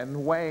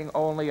thin, weighing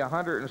only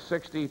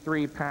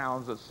 163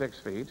 pounds at 6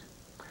 feet.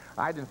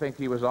 I didn't think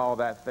he was all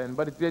that thin,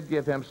 but it did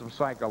give him some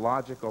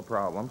psychological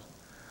problems.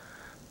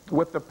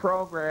 With the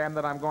program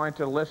that I'm going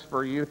to list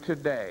for you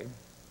today,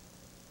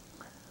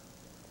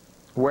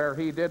 where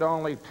he did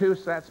only 2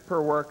 sets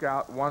per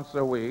workout once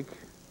a week,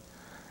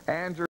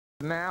 Andrew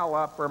is now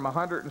up from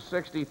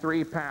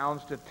 163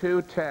 pounds to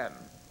 210,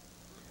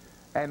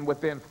 and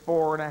within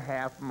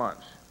 4.5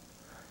 months.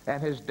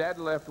 And his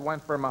deadlift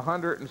went from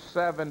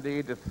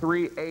 170 to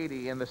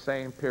 380 in the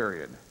same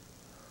period.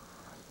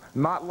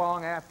 Not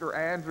long after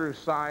Andrew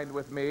signed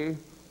with me,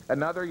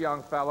 another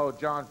young fellow,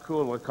 John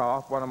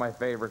Kulikoff, one of my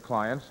favorite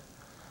clients,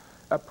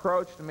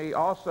 approached me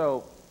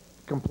also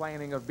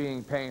complaining of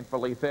being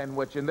painfully thin,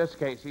 which in this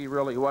case he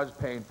really was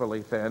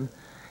painfully thin.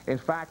 In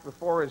fact,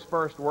 before his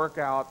first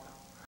workout,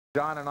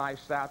 John and I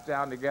sat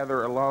down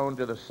together alone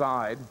to the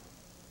side,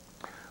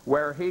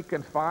 where he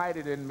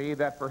confided in me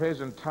that for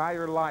his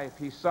entire life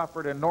he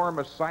suffered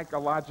enormous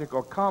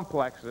psychological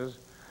complexes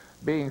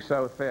being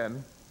so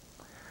thin.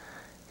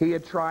 He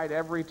had tried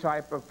every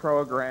type of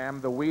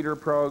program, the Weider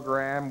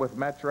program with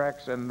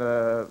Mentzer and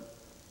the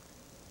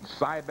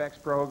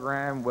Cybex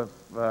program with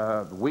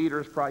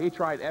Weider's program. He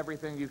tried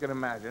everything you can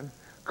imagine.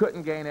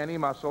 Couldn't gain any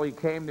muscle. He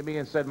came to me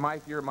and said,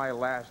 "Mike, you're my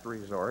last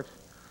resort."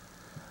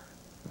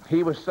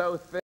 He was so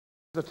thin,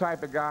 the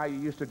type of guy you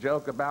used to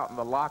joke about in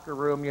the locker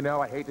room, you know,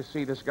 "I hate to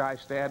see this guy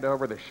stand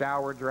over the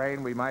shower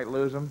drain. We might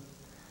lose him."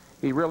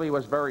 He really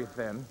was very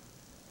thin.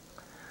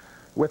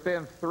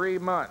 Within 3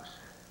 months,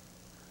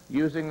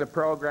 using the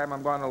program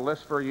I'm going to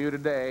list for you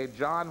today,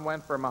 John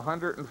went from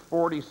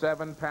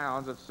 147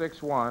 pounds at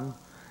 6'1",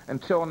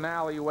 until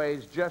now he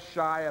weighs just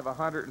shy of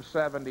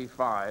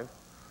 175,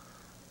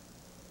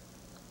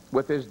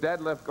 with his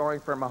deadlift going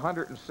from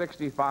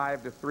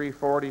 165 to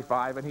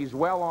 345, and he's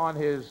well on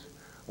his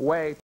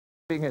way to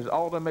reaching his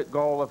ultimate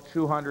goal of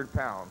 200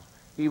 pounds.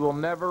 He will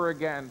never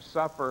again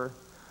suffer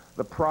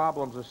the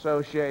problems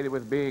associated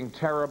with being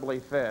terribly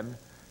thin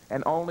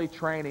and only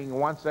training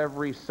once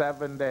every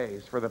 7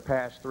 days for the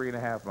past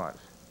 3.5 months.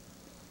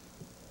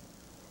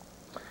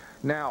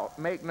 Now,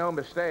 make no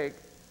mistake,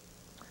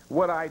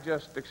 what I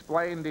just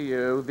explained to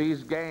you,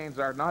 these gains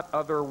are not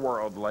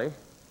otherworldly.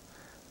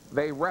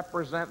 They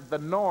represent the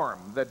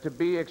norm that to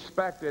be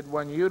expected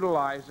when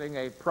utilizing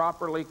a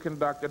properly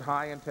conducted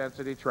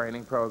high-intensity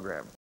training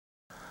program.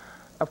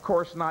 Of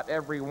course, not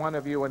every one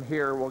of you in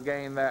here will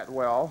gain that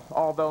well,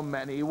 although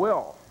many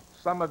will.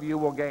 Some of you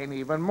will gain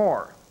even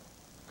more,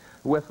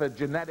 with a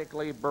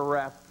genetically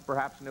bereft,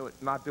 perhaps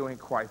not doing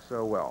quite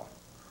so well.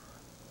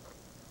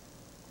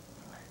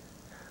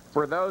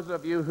 For those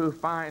of you who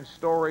find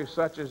stories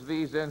such as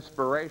these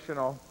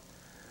inspirational,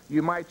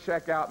 you might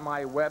check out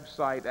my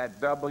website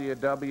at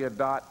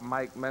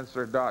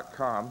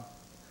www.mikementzer.com.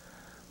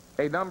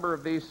 A number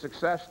of these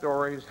success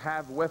stories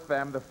have with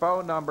them the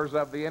phone numbers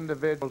of the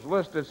individuals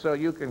listed, so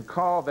you can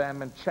call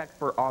them and check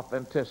for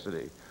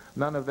authenticity.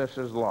 None of this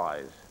is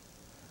lies.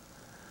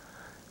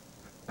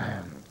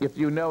 If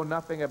you know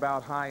nothing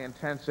about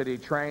high-intensity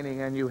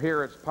training and you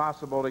hear it's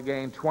possible to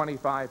gain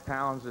 25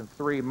 pounds in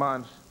 3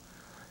 months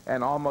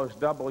and almost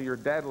double your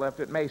deadlift,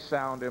 it may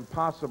sound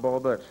impossible,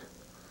 but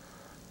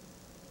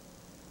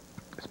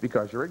it's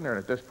because you're ignorant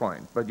at this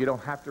point. But you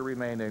don't have to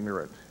remain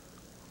ignorant.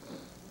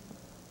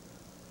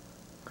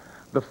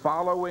 The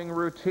following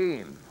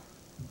routine,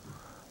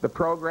 the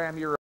program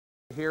you're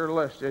here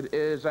listed,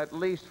 is, at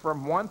least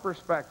from one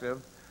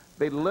perspective,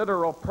 the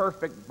literal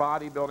perfect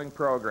bodybuilding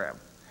program.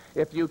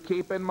 If you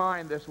keep in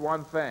mind this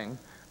one thing,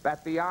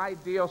 that the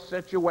ideal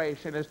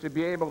situation is to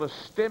be able to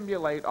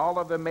stimulate all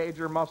of the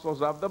major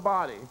muscles of the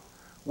body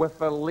with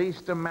the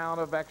least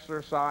amount of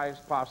exercise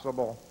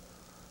possible,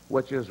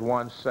 which is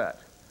 1 set.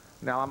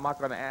 Now, I'm not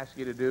going to ask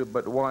you to do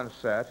but 1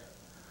 set.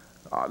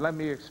 Let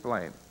me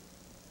explain.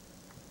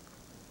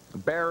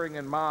 Bearing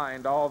in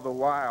mind all the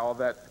while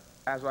that,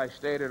 as I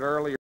stated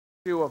earlier,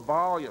 the issue of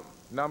volume,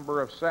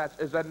 number of sets,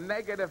 is a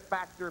negative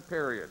factor,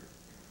 period.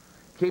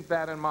 Keep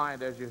that in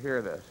mind as you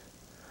hear this.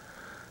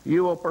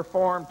 You will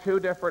perform 2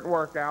 different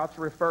workouts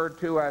referred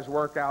to as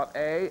workout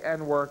A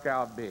and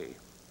workout B.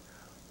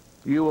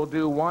 You will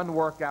do 1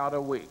 workout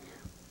a week.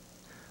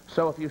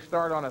 So if you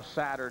start on a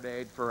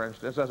Saturday, for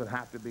instance, doesn't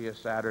have to be a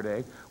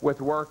Saturday,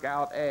 with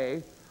workout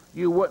A,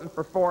 you wouldn't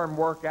perform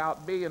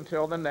workout B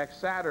until the next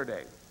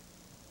Saturday.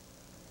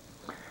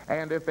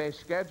 And if a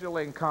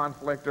scheduling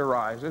conflict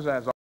arises,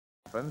 as often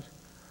happens,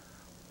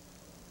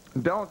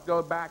 don't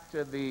go back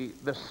to the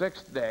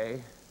 6th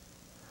day.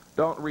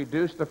 Don't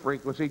reduce the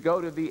frequency. Go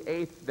to the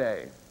 8th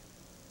day.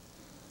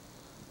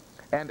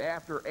 And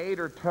after 8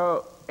 or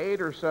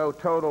so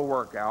total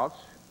workouts,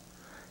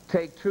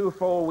 take 2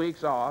 full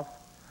weeks off,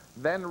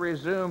 then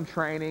resume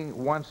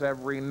training once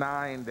every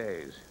 9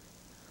 days.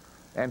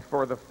 And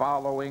for the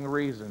following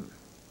reason.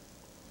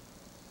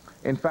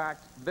 In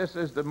fact, this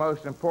is the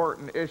most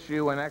important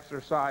issue in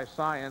exercise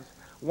science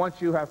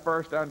once you have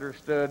first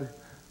understood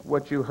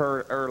what you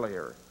heard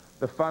earlier,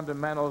 the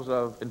fundamentals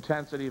of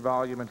intensity,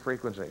 volume, and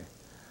frequency.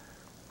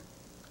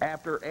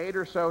 After 8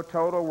 or so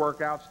total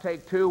workouts,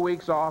 take 2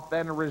 weeks off,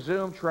 then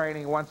resume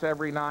training once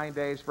every 9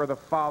 days for the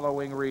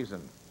following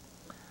reason.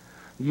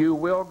 You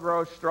will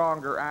grow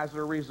stronger as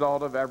a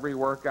result of every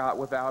workout,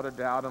 without a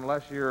doubt,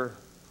 unless you're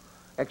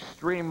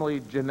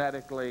extremely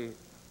genetically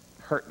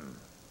hurting.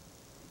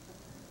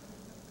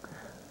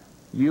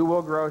 You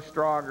will grow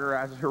stronger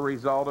as a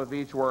result of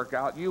each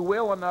workout. You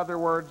will, in other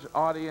words,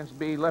 audience,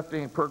 be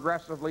lifting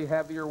progressively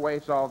heavier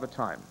weights all the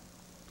time.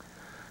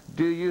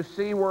 Do you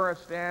see where it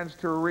stands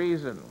to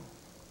reason,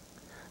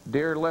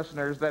 dear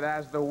listeners, that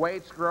as the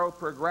weights grow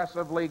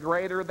progressively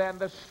greater, then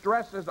the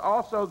stresses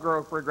also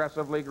grow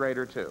progressively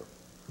greater too?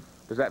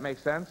 Does that make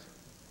sense?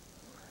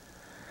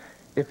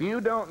 If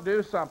you don't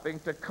do something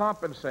to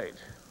compensate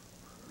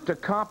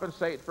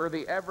for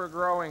the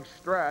ever-growing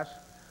stress,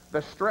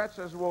 the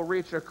stresses will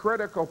reach a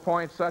critical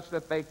point such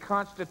that they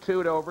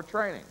constitute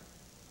overtraining.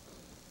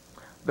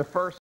 The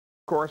first,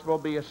 of course, will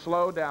be a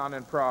slowdown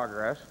in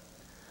progress,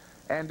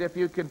 and if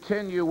you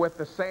continue with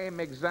the same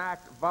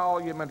exact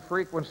volume and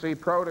frequency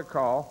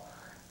protocol,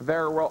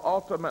 there will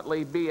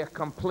ultimately be a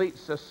complete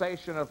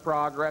cessation of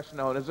progress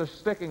known as a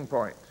sticking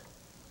point.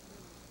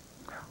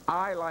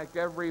 I, like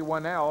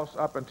everyone else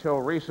up until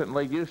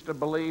recently, used to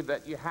believe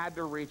that you had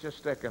to reach a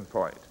sticking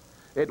point.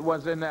 It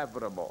was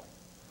inevitable.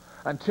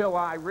 Until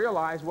I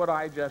realized what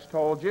I just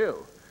told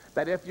you,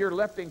 that if you're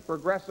lifting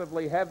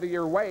progressively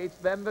heavier weights,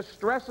 then the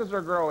stresses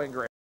are growing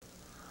greater.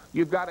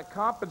 You've got to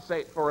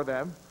compensate for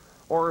them,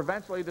 or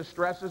eventually the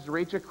stresses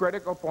reach a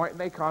critical point and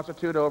they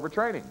constitute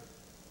overtraining.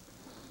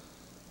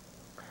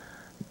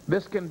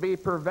 This can be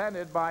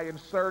prevented by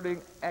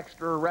inserting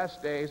extra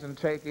rest days and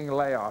taking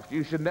layoffs.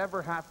 You should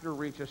never have to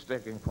reach a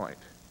sticking point.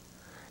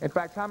 In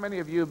fact, how many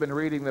of you have been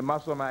reading the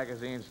muscle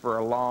magazines for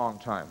a long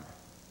time?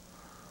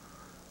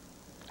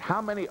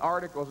 How many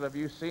articles have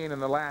you seen in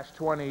the last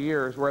 20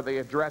 years where they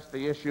address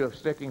the issue of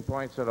sticking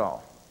points at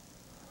all?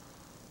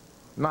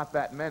 Not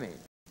that many.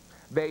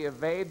 They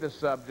evade the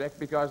subject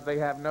because they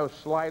have no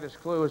slightest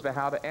clue as to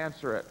how to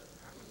answer it.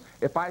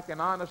 If I can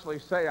honestly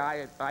say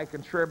I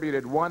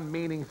contributed one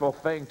meaningful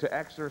thing to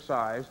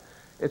exercise,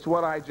 it's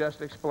what I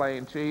just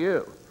explained to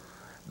you.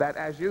 That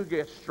as you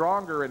get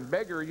stronger and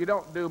bigger, you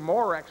don't do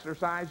more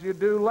exercise, you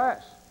do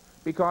less,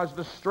 because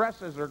the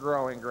stresses are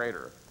growing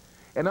greater.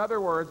 In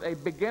other words, a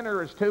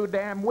beginner is too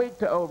damn weak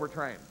to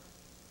overtrain.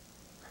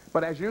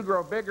 But as you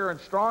grow bigger and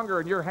stronger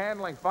and you're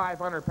handling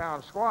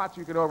 500-pound squats,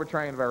 you can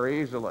overtrain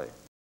very easily.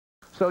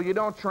 So you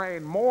don't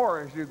train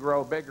more as you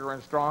grow bigger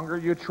and stronger,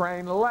 you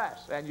train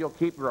less, and you'll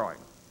keep growing.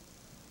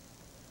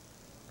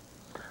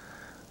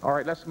 All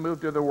right, let's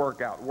move to the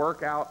workout.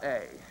 Workout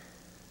A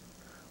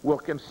will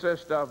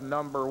consist of,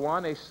 number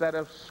one, a set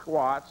of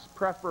squats,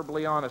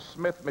 preferably on a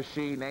Smith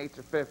machine, 8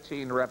 to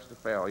 15 reps to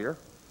failure.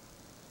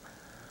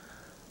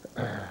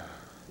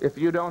 If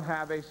you don't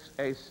have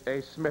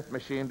a Smith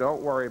machine,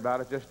 don't worry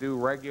about it. Just do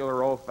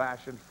regular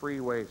old-fashioned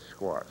free weight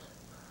squats.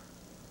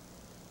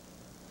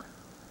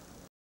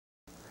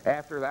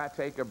 After that,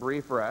 take a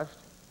brief rest.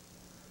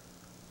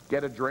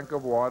 Get a drink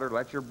of water.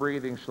 Let your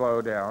breathing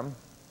slow down.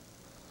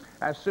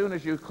 As soon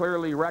as you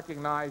clearly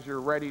recognize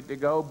you're ready to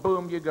go,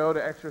 boom, you go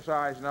to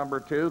exercise number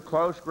 2,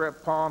 close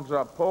grip, palms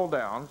up, pull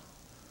downs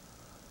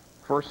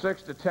for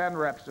 6 to 10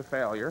 reps to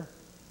failure.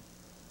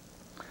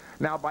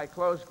 Now, by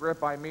close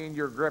grip, I mean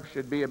your grip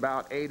should be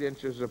about 8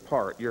 inches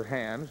apart, your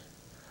hands.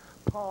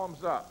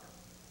 Palms up.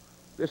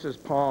 This is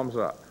palms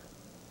up,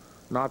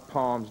 not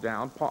palms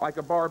down, like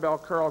a barbell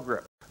curl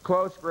grip.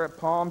 Close grip,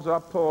 palms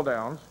up, pull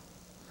downs,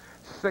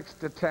 6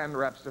 to 10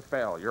 reps to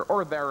failure,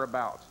 or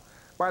thereabouts.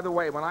 By the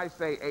way, when I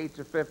say 8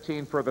 to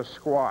 15 for the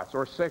squats,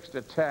 or 6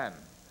 to 10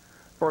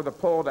 for the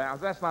pull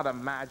downs, that's not a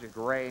magic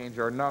range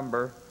or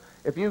number.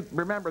 If you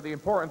remember, the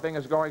important thing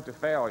is going to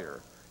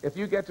failure. If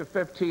you get to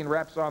 15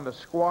 reps on the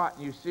squat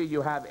and you see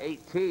you have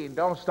 18,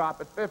 don't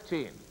stop at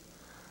 15.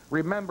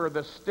 Remember,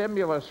 the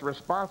stimulus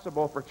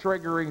responsible for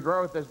triggering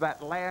growth is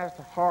that last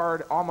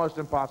hard, almost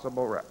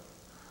impossible rep.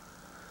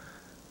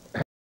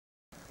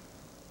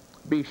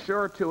 Be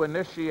sure to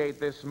initiate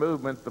this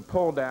movement, the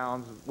pull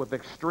downs, with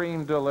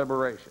extreme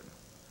deliberation.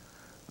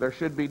 There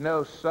should be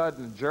no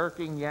sudden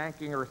jerking,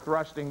 yanking, or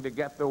thrusting to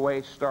get the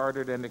weight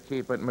started and to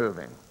keep it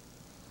moving.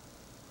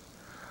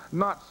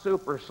 Not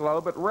super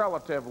slow, but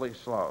relatively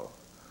slow.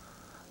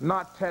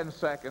 Not 10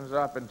 seconds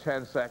up and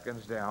 10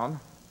 seconds down.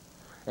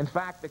 In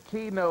fact, the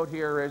keynote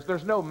here is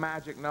there's no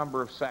magic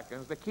number of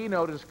seconds. The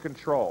keynote is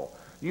control.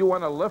 You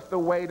want to lift the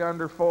weight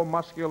under full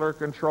muscular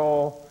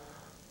control,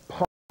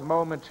 pause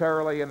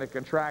momentarily in the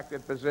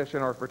contracted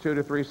position or for 2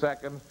 to 3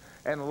 seconds,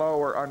 and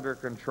lower under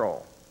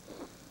control.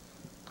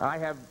 I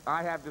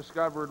have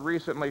discovered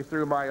recently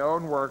through my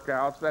own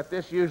workouts that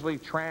this usually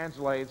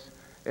translates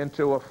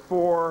into a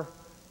 4-2-4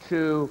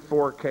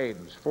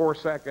 cadence. 4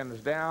 seconds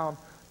down,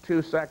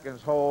 2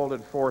 seconds hold,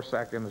 and 4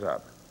 seconds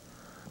up.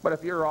 But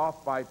if you're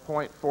off by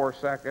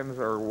 0.4 seconds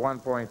or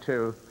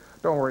 1.2,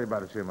 don't worry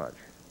about it too much.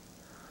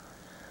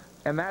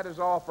 And that is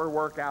all for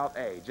workout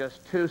A, just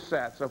 2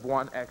 sets of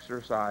 1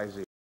 exercise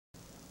each.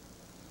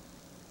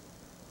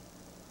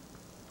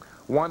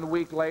 1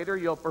 week later,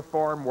 you'll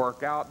perform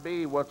workout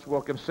B, which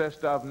will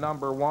consist of,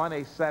 number 1,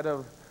 a set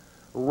of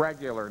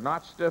regular,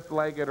 not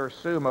stiff-legged or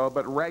sumo,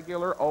 but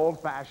regular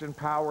old-fashioned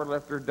power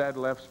lifter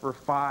deadlifts for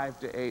 5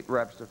 to 8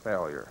 reps to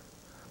failure.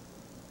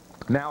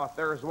 Now, if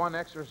there is one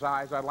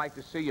exercise I'd like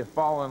to see you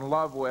fall in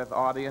love with,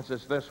 audience,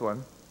 it's this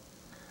one.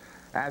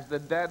 As the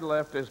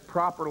deadlift is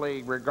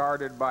properly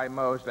regarded by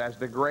most as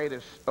the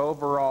greatest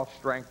overall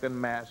strength and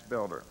mass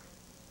builder.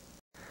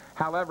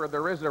 However,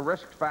 there is a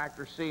risk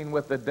factor seen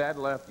with the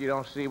deadlift you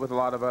don't see with a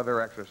lot of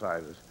other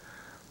exercises.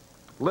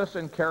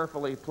 Listen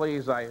carefully,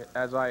 please,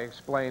 as I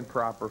explain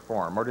proper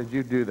form. Or did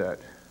you do that?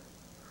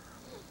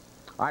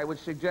 I would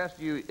suggest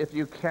you, if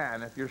you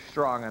can, if you're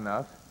strong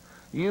enough,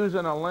 use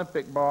an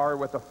Olympic bar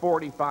with a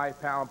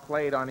 45-pound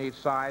plate on each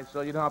side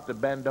so you don't have to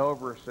bend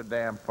over so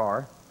damn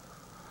far.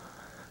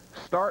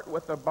 Start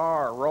with the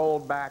bar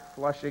rolled back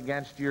flush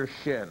against your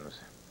shins.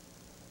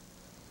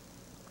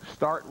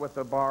 Start with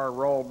the bar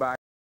rolled back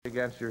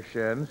against your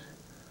shins.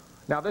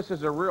 Now, this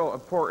is a real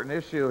important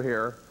issue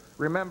here.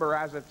 Remember,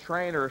 as a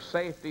trainer,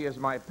 safety is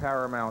my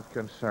paramount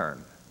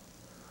concern.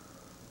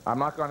 I'm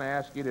not going to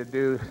ask you to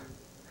do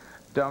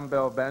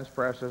dumbbell bench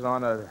presses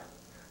on a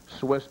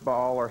Swiss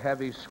ball or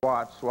heavy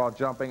squats while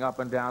jumping up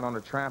and down on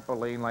a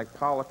trampoline like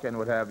Poliquin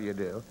would have you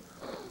do.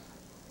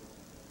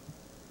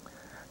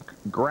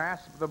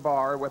 Grasp the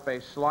bar with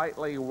a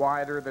slightly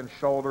wider than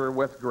shoulder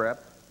width grip.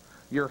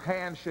 Your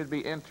hands should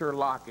be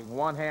interlocking.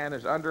 One hand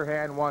is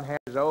underhand, one hand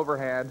is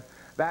overhand.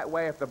 That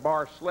way, if the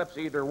bar slips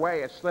either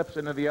way, it slips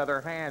into the other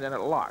hand and it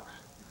locks.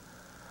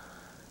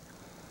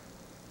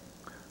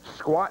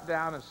 Squat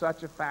down in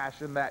such a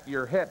fashion that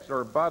your hips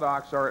or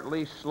buttocks are at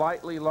least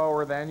slightly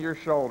lower than your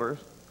shoulders.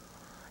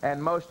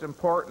 And most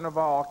important of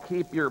all,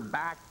 keep your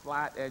back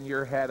flat and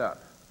your head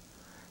up.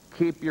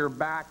 Keep your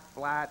back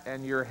flat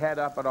and your head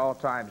up at all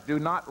times. Do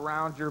not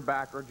round your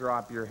back or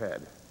drop your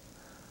head.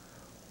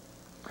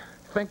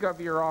 Think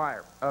of your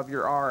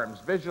arms.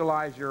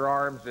 Visualize your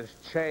arms as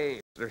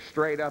chains. They're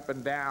straight up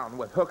and down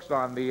with hooks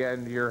on the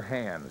end of your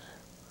hands.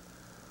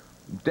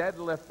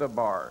 Deadlift the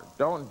bar.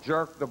 Don't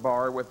jerk the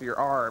bar with your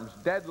arms.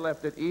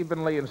 Deadlift it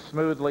evenly and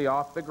smoothly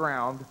off the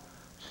ground.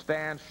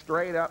 Stand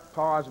straight up,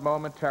 pause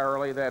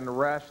momentarily, then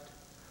rest.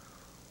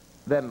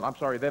 Then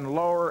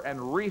lower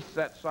and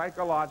reset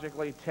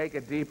psychologically. Take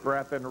a deep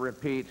breath and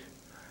repeat.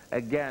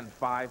 Again,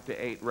 5 to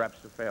 8 reps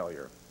to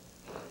failure.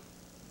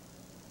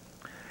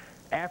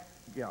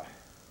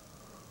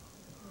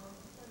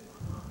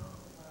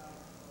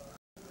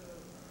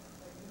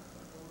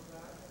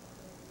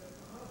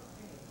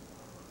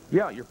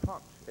 Yeah, you're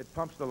pumped. It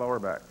pumps the lower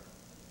back.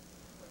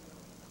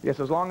 Yes,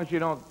 as long as you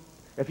don't,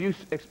 if you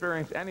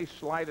experience any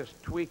slightest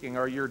tweaking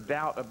or your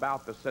doubt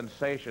about the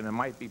sensation, it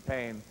might be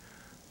pain,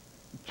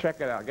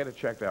 check it out. Get it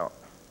checked out.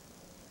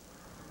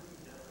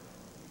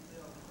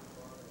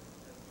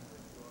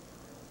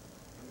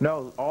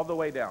 No, all the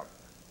way down.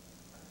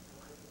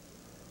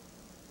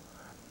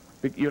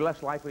 You're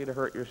less likely to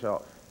hurt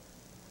yourself.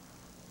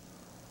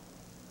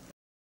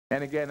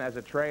 And again, as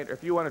a trainer,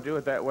 if you want to do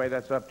it that way,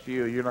 that's up to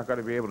you. You're not going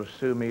to be able to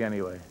sue me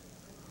anyway.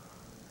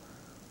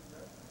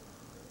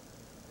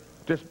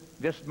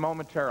 Just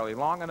momentarily,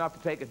 long enough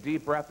to take a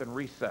deep breath and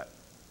reset.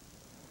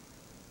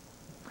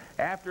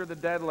 After the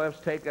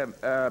deadlifts, take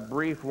a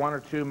brief 1 or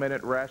 2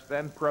 minute rest,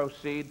 then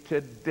proceed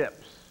to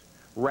dips.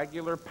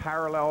 Regular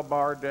parallel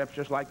bar dips,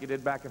 just like you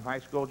did back in high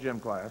school gym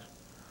class.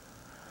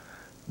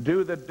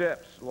 Do the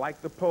dips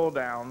like the pull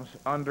downs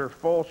under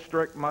full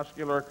strict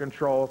muscular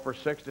control for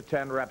 6 to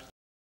 10 reps.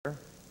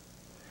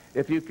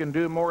 If you can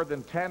do more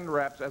than 10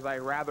 reps, as I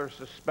rather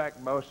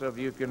suspect most of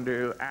you can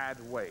do, add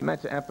weight. I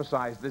meant to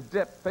emphasize the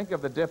dip. Think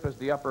of the dip as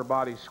the upper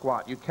body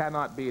squat. You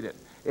cannot beat it.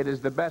 It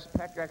is the best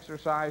pec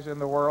exercise in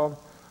the world,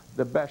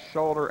 the best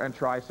shoulder and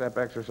tricep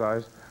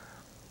exercise.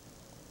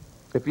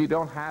 If you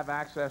don't have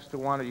access to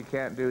one or you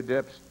can't do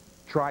dips,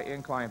 try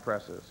incline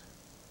presses.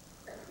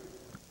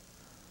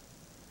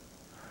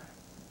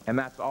 And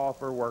that's all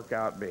for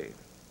workout B.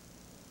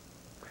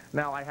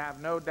 Now, I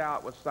have no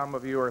doubt what some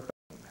of you are thinking.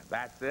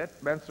 That's it,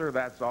 Mentzer,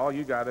 that's all?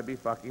 You got to be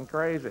fucking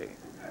crazy.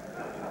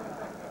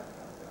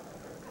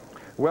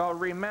 Well,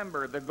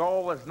 remember, the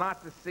goal is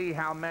not to see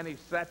how many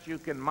sets you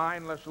can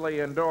mindlessly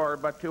endure,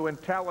 but to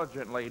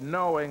intelligently,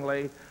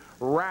 knowingly,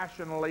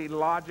 rationally,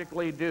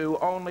 logically do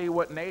only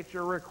what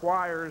nature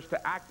requires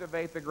to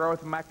activate the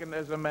growth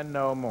mechanism and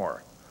no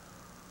more.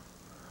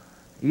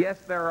 Yes,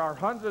 there are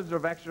hundreds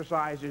of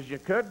exercises you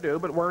could do,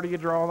 but where do you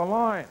draw the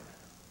line?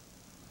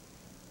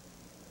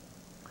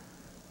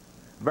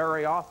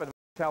 Very often, when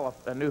I tell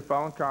a new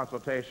phone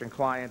consultation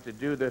client to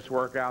do this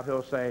workout,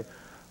 he'll say,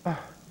 oh,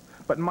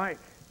 but Mike,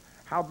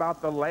 how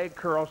about the leg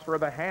curls for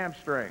the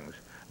hamstrings?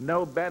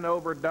 No bent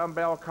over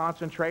dumbbell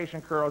concentration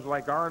curls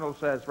like Arnold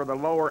says for the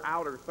lower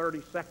outer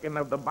 32nd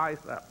of the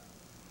bicep.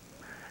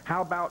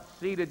 How about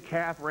seated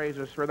calf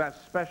raises for that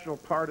special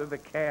part of the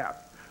calf?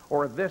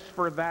 Or this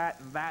for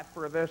that, and that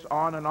for this,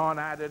 on and on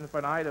ad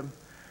infinitum.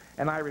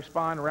 And I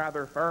respond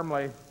rather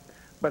firmly,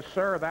 but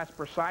sir, that's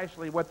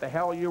precisely what the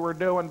hell you were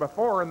doing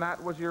before, and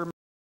that was your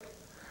mistake.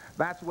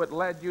 That's what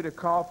led you to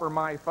call for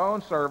my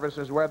phone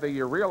services, whether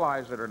you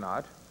realize it or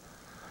not.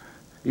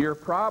 Your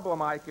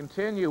problem, I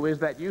continue, is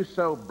that you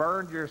so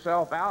burned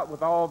yourself out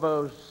with all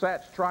those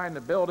sets trying to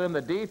build in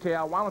the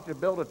detail. Why don't you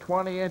build a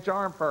 20-inch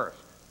arm first?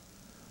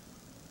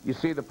 You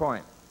see the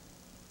point?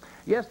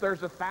 Yes,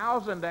 there's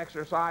 1,000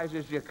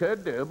 exercises you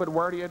could do, but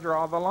where do you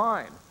draw the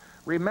line?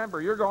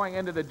 Remember, you're going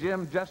into the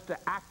gym just to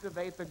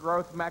activate the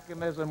growth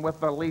mechanism with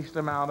the least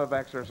amount of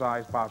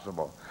exercise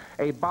possible.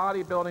 A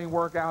bodybuilding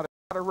workout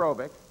is not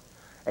aerobic.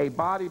 A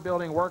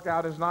bodybuilding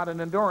workout is not an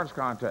endurance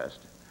contest.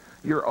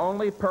 Your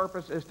only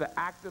purpose is to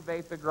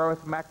activate the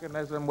growth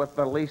mechanism with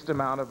the least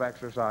amount of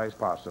exercise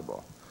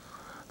possible.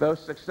 Those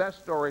success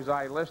stories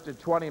I listed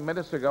 20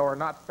 minutes ago are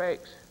not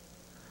fakes.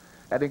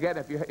 And again,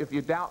 if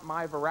you doubt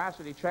my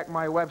veracity, check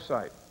my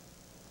website.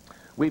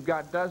 We've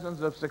got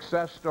dozens of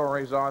success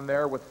stories on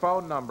there with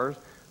phone numbers.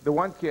 The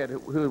one kid,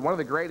 one of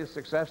the greatest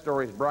success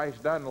stories, Bryce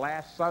Dunn,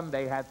 last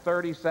Sunday had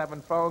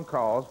 37 phone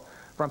calls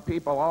from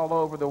people all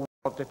over the world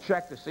to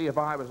check to see if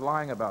I was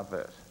lying about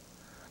this.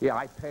 Yeah,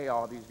 I pay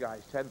all these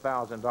guys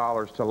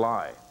 $10,000 to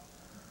lie.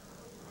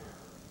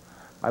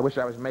 I wish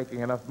I was making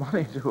enough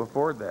money to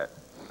afford that.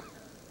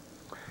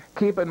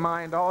 Keep in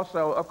mind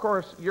also, of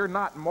course, you're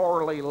not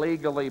morally,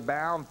 legally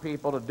bound,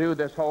 people, to do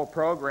this whole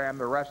program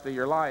the rest of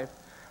your life.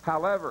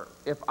 However,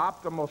 if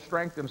optimal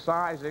strength and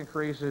size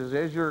increases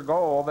is your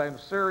goal, then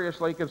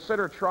seriously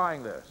consider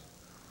trying this.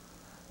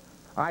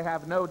 I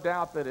have no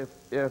doubt that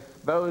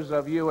if those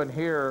of you in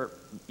here,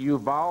 you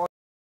volunteer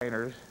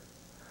trainers,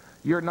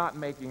 you're not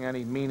making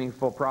any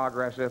meaningful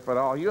progress, if at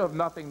all. You have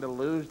nothing to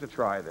lose to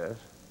try this,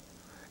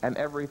 and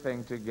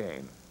everything to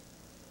gain.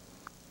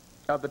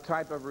 Of the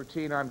type of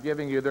routine I'm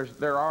giving you,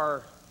 there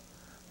are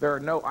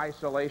no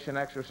isolation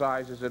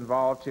exercises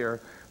involved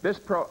here.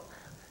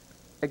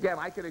 Again,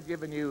 I could have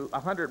given you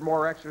 100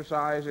 more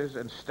exercises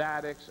and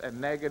statics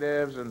and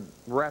negatives and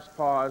rest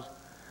pause,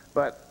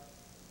 but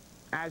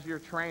as your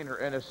trainer,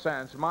 in a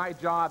sense, my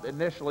job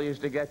initially is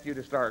to get you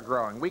to start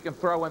growing. We can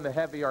throw in the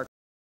heavy articulation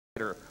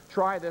later.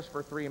 Try this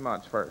for 3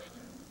 months first.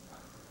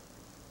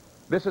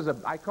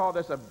 I call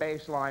this a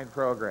baseline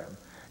program.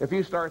 If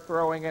you start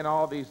throwing in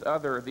all these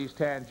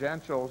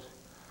tangentials,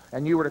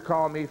 and you were to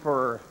call me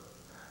for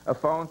a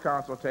phone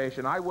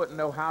consultation, I wouldn't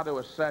know how to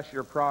assess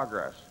your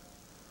progress.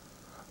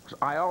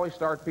 I always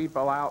start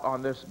people out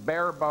on this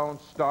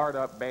bare-bones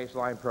startup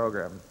baseline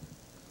program.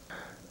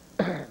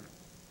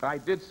 I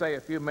did say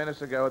a few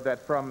minutes ago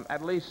that from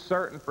at least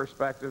certain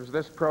perspectives,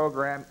 this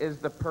program is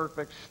the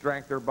perfect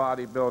strength or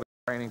bodybuilding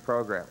training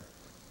program.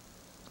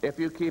 If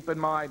you keep in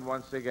mind,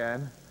 once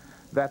again,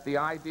 that the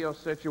ideal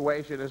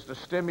situation is to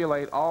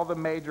stimulate all the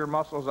major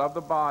muscles of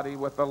the body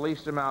with the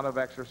least amount of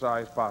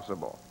exercise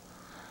possible.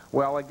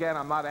 Well, again,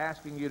 I'm not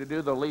asking you to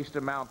do the least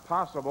amount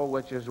possible,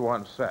 which is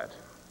one set.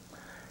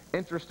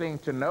 Interesting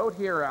to note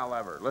here,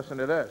 however, listen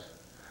to this.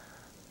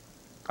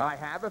 I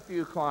have a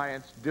few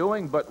clients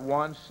doing but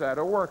one set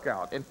of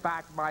workout. In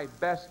fact, my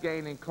best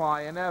gaining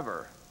client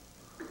ever,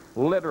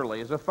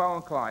 literally, is a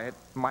phone client,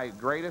 my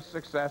greatest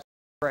success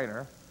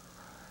trainer.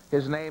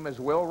 His name is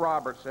Will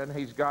Robertson.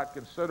 He's got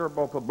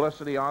considerable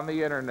publicity on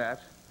the internet,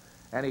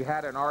 and he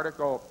had an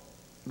article,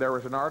 there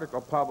was an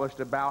article published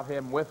about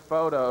him with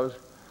photos,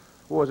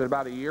 what was it,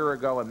 about a year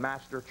ago in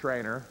Master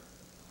Trainer.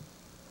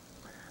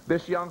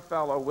 This young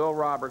fellow, Will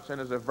Robertson,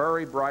 is a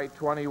very bright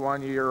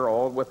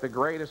 21-year-old with the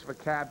greatest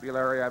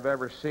vocabulary I've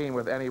ever seen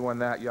with anyone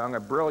that young, a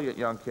brilliant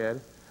young kid.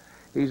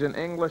 He's an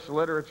English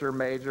literature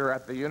major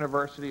at the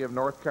University of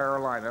North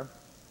Carolina.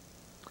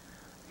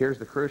 Here's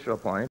the crucial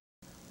point.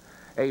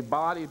 A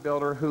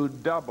bodybuilder who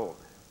doubled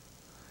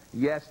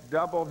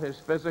his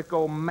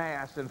physical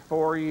mass in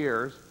 4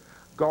 years,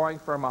 going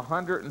from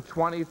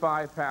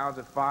 125 pounds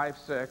at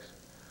 5'6",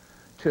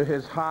 to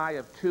his high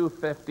of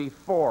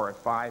 254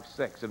 at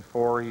 5'6" in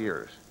 4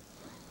 years.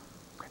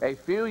 A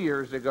few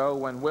years ago,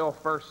 when Will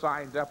first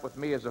signed up with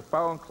me as a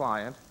phone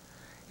client,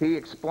 he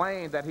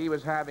explained that he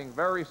was having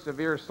very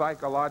severe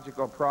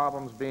psychological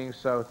problems being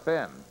so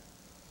thin.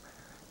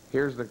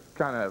 Here's the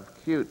kind of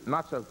cute,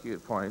 not so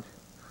cute point.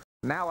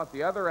 Now at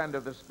the other end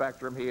of the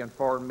spectrum, he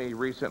informed me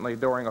recently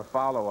during a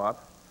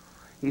follow-up,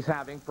 he's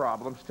having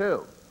problems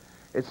too.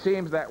 It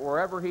seems that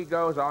wherever he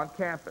goes on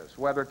campus,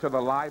 whether to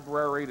the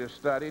library to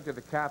study, to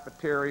the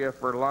cafeteria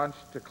for lunch,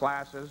 to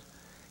classes,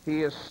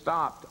 he is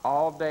stopped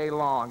all day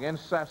long,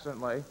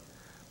 incessantly,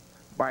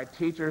 by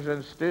teachers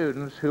and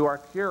students who are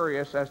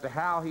curious as to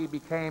how he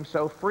became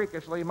so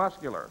freakishly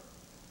muscular.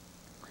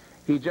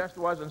 He just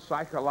wasn't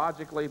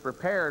psychologically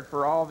prepared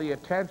for all the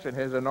attention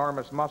his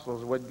enormous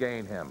muscles would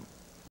gain him.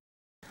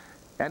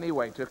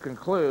 Anyway, to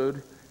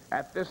conclude,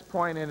 at this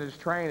point in his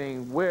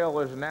training, Will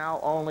is now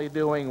only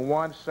doing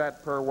one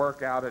set per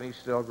workout, and he's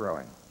still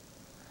growing.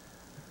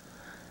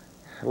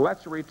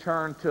 Let's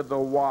return to the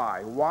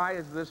why. Why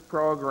is this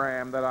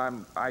program that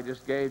I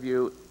just gave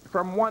you,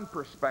 from one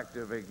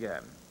perspective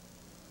again,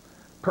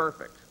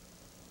 perfect?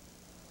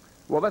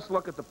 Well, let's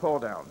look at the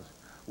pull-downs.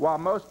 While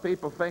most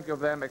people think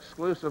of them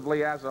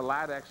exclusively as a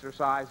lat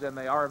exercise, and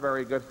they are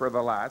very good for the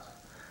lats,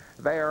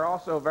 they are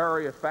also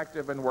very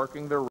effective in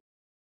working the.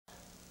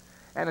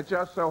 And it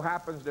just so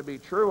happens to be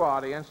true,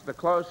 audience, the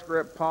close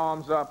grip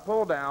palms up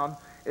pull down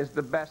is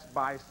the best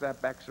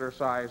bicep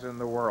exercise in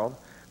the world,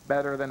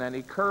 better than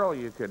any curl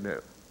you could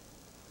do.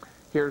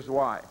 Here's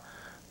why.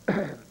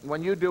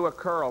 When you do a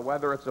curl,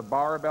 whether it's a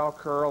barbell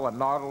curl, a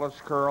nautilus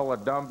curl, a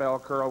dumbbell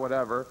curl,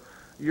 whatever,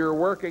 you're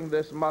working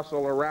this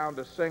muscle around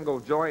a single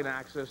joint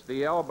axis,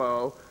 the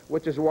elbow,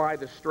 which is why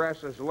the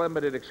stress is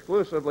limited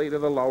exclusively to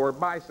the lower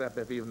bicep,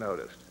 if you've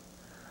noticed.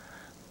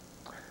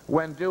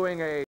 When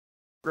doing a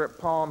grip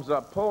palms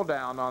up pull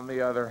down, on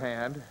the other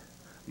hand,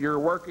 you're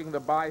working the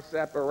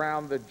bicep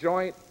around the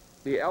joint,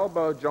 the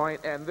elbow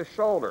joint, and the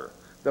shoulder.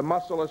 The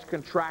muscle is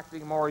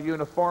contracting more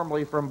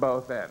uniformly from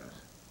both ends.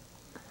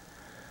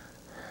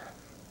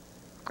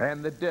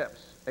 And the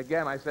dips.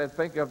 Again, I said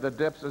think of the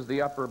dips as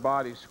the upper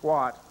body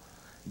squat.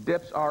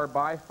 Dips are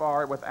by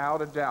far,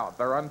 without a doubt,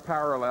 they're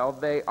unparalleled.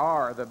 They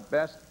are the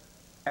best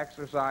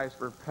exercise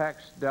for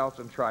pecs, delts,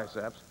 and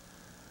triceps.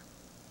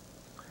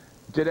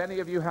 Did any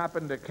of you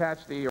happen to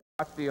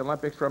watch the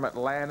Olympics from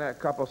Atlanta a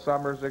couple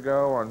summers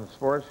ago on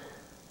sports?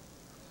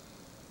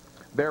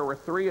 There were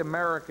 3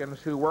 Americans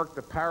who worked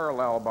the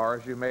parallel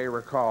bars, you may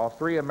recall,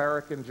 3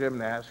 American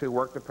gymnasts who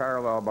worked the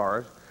parallel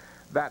bars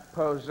that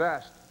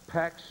possessed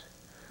pecs,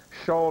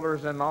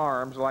 shoulders, and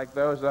arms like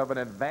those of an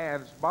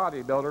advanced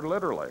bodybuilder,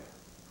 literally.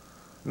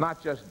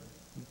 Not just,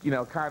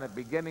 kind of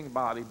beginning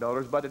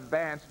bodybuilders, but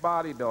advanced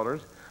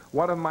bodybuilders.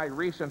 One of my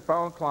recent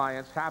phone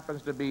clients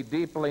happens to be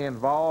deeply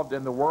involved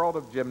in the world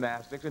of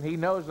gymnastics, and he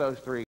knows those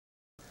 3.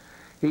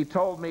 He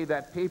told me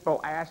that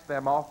people ask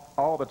them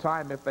all the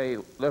time if they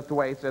lift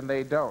weights, and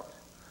they don't.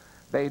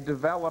 They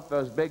develop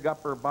those big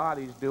upper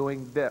bodies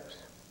doing dips.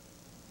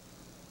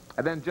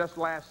 And then just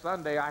last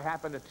Sunday, I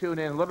happened to tune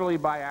in, literally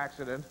by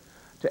accident,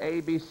 to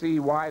ABC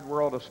Wide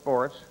World of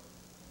Sports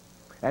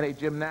and a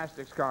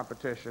gymnastics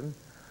competition.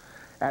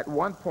 At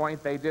one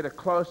point, they did a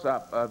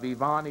close-up of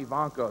Ivan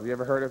Ivankov. Have you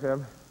ever heard of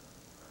him?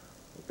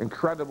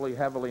 Incredibly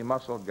heavily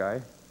muscled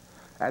guy.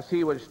 As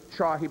he was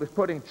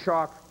putting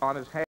chalk on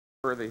his hand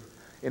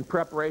in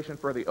preparation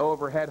for the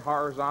overhead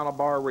horizontal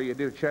bar where you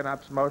do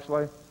chin-ups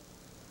mostly.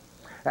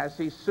 As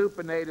he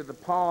supinated the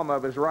palm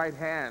of his right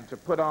hand to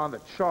put on the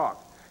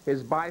chalk,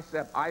 his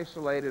bicep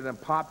isolated and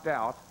popped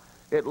out.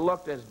 It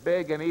looked as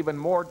big and even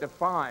more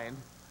defined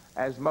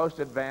as most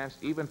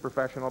advanced, even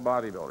professional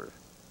bodybuilders.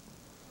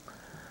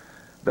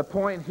 The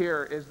point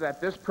here is that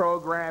this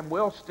program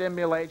will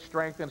stimulate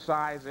strength and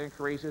size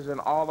increases in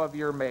all of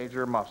your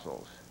major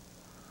muscles.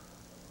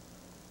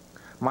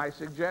 My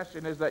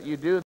suggestion is that you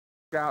do the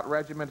workout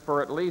regimen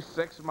for at least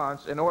 6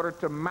 months in order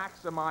to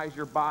maximize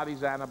your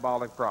body's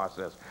anabolic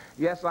process.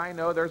 Yes, I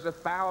know there's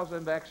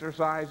 1,000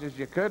 exercises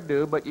you could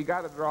do, but you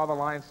got to draw the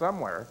line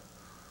somewhere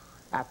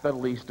at the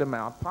least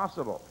amount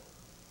possible.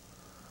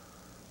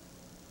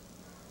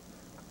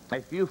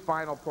 A few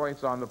final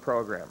points on the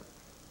program.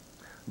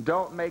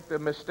 Don't make the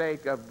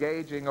mistake of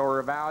gauging or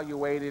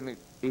evaluating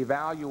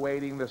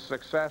the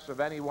success of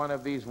any one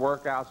of these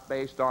workouts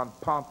based on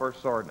pump or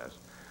soreness.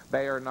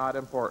 They are not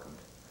important.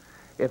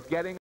 If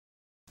getting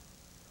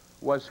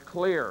was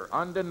clear,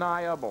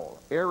 undeniable,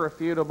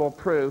 irrefutable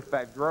proof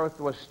that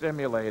growth was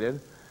stimulated,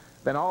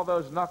 then all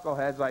those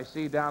knuckleheads I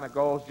see down at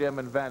Gold's Gym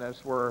in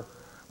Venice were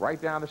right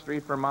down the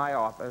street from my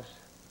office.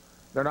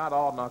 They're not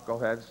all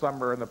knuckleheads.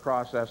 Some are in the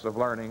process of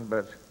learning,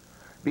 but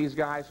these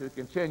guys who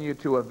continue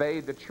to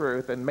evade the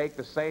truth and make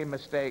the same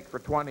mistake for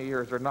 20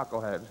 years are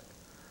knuckleheads.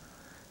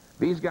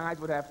 These guys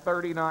would have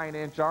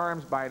 39-inch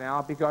arms by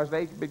now because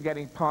they've been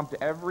getting pumped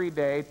every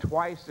day,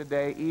 twice a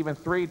day, even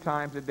 3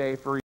 times a day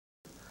for years.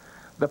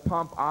 The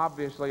pump,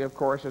 obviously, of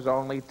course, is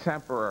only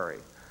temporary.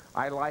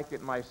 I like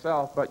it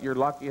myself, but you're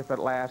lucky if it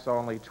lasts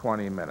only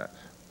 20 minutes.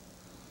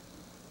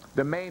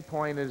 The main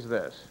point is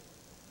this.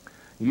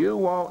 You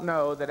won't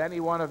know that any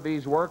one of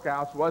these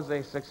workouts was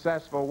a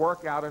successful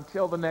workout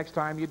until the next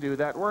time you do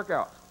that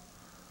workout.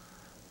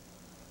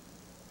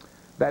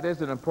 That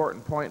is an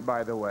important point,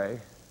 by the way.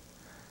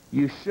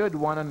 You should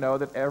want to know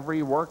that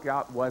every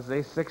workout was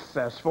a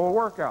successful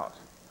workout.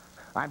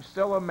 I'm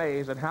still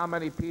amazed at how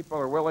many people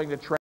are willing to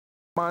train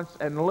months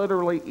and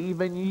literally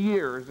even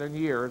years and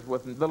years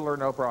with little or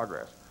no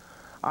progress.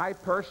 I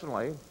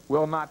personally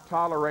will not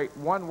tolerate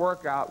one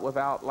workout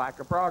without lack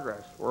of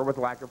progress or with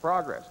lack of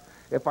progress.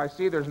 If I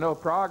see there's no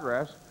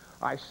progress,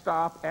 I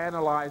stop,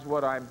 analyze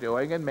what I'm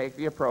doing, and make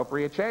the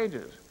appropriate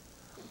changes.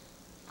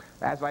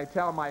 As I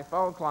tell my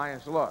phone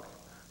clients, look,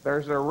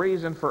 there's a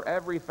reason for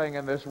everything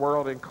in this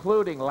world,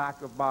 including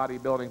lack of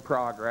bodybuilding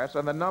progress,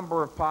 and the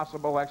number of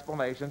possible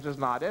explanations is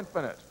not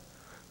infinite.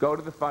 Go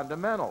to the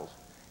fundamentals.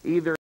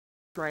 Either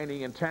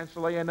training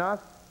intensely enough,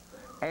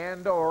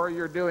 and or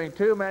you're doing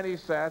too many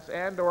sets,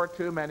 and or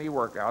too many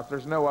workouts.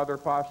 There's no other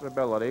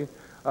possibility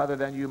other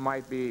than you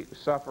might be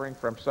suffering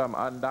from some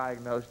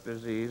undiagnosed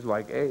disease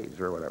like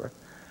AIDS or whatever.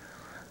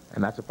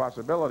 And that's a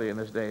possibility in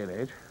this day and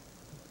age.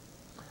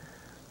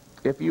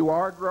 If you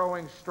are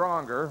growing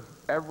stronger,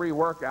 every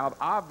workout,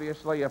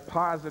 obviously a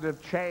positive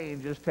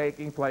change is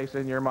taking place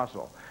in your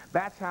muscle.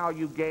 That's how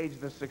you gauge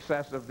the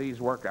success of these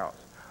workouts.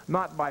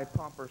 Not by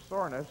pump or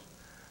soreness,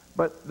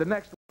 but the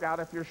next out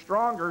if you're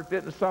stronger.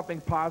 Didn't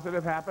something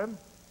positive happen?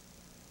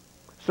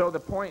 So the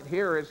point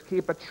here is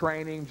keep a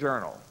training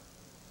journal.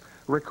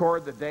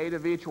 Record the date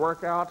of each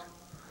workout.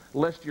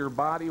 List your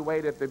body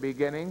weight at the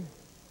beginning.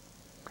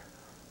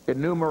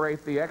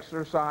 Enumerate the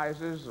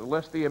exercises.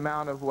 List the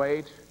amount of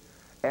weight.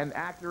 And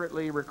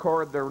accurately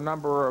record the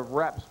number of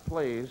reps,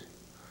 please,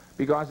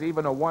 because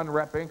even a 1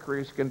 rep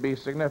increase can be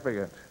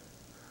significant.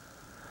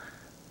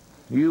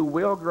 You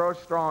will grow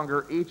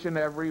stronger each and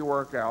every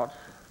workout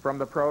from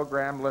the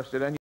program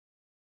listed, and you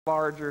will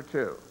grow larger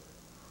too,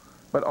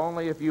 but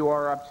only if you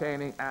are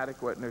obtaining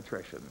adequate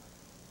nutrition.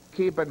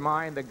 Keep in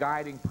mind the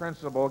guiding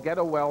principle: get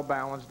a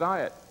well-balanced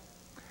diet.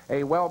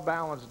 A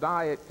well-balanced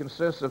diet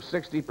consists of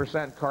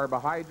 60%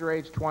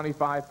 carbohydrates,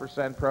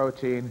 25%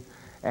 protein,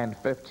 and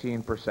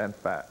 15%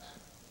 fats.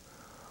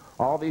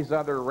 All these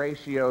other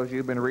ratios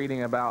you've been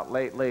reading about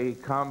lately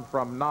come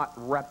from not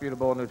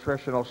reputable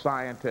nutritional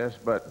scientists,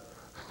 but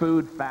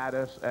food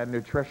faddists and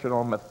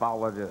nutritional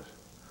mythologists.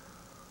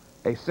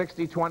 A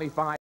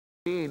 60-25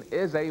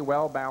 is a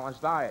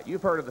well-balanced diet.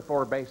 You've heard of the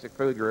 4 basic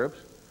food groups: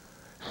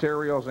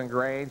 cereals and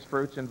grains,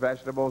 fruits and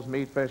vegetables,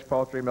 meat, fish,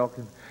 poultry, milk.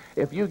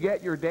 If you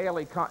get your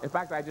daily, in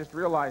fact, I just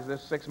realized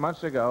this 6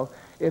 months ago,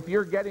 if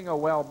you're getting a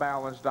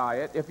well-balanced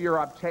diet, if you're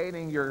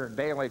obtaining your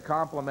daily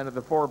complement of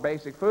the 4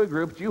 basic food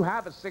groups, you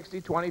have a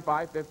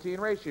 60-25-15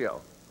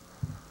 ratio.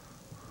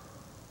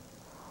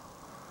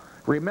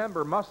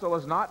 Remember, muscle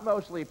is not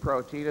mostly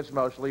protein, it's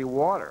mostly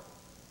water.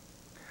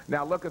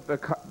 Now look at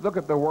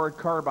the word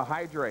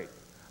carbohydrate.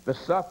 The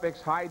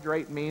suffix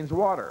hydrate means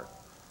water.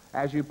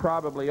 As you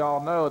probably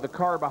all know, the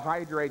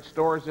carbohydrate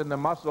stores in the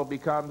muscle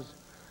becomes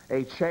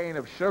a chain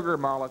of sugar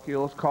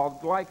molecules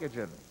called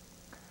glycogen.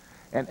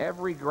 And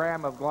every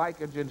gram of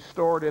glycogen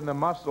stored in the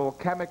muscle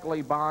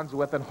chemically bonds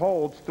with and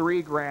holds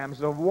 3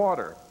 grams of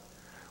water.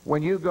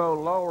 When you go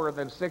lower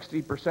than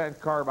 60%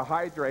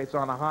 carbohydrates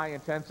on a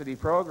high-intensity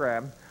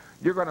program,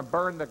 you're going to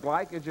burn the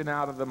glycogen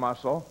out of the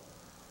muscle,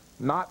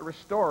 not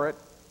restore it,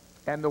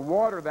 and the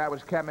water that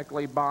was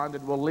chemically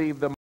bonded will leave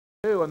the muscle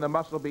too, and the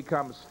muscle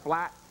becomes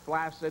flat,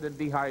 flaccid, and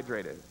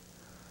dehydrated.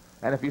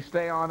 And if you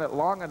stay on it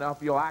long enough,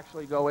 you'll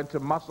actually go into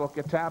muscle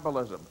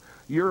catabolism.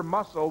 Your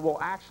muscle will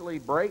actually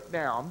break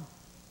down,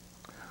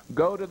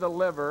 go to the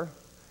liver,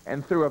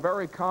 and through a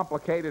very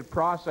complicated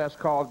process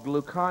called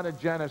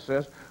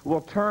gluconeogenesis,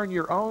 will turn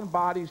your own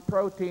body's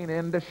protein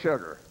into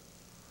sugar.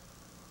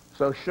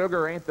 So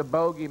sugar ain't the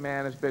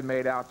bogeyman it's been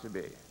made out to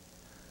be.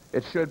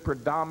 It should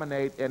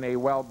predominate in a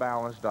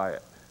well-balanced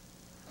diet.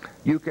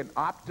 You can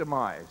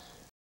optimize.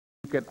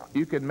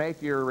 You can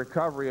make your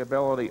recovery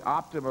ability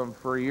optimum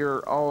for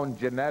your own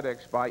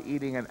genetics by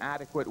eating an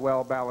adequate,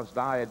 well-balanced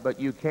diet, but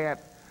you can't,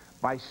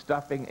 by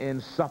stuffing in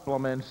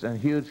supplements and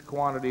huge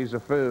quantities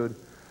of food,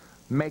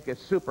 make it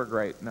super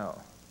great. No.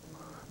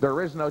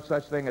 There is no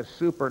such thing as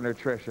super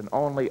nutrition,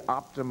 only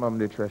optimum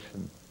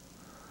nutrition.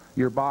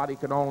 Your body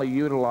can only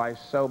utilize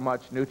so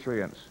much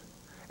nutrients.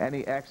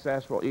 Any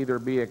excess will either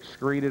be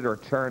excreted or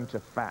turned to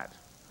fat.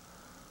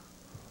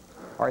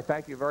 All right,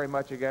 thank you very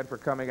much again for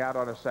coming out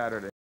on a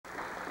Saturday.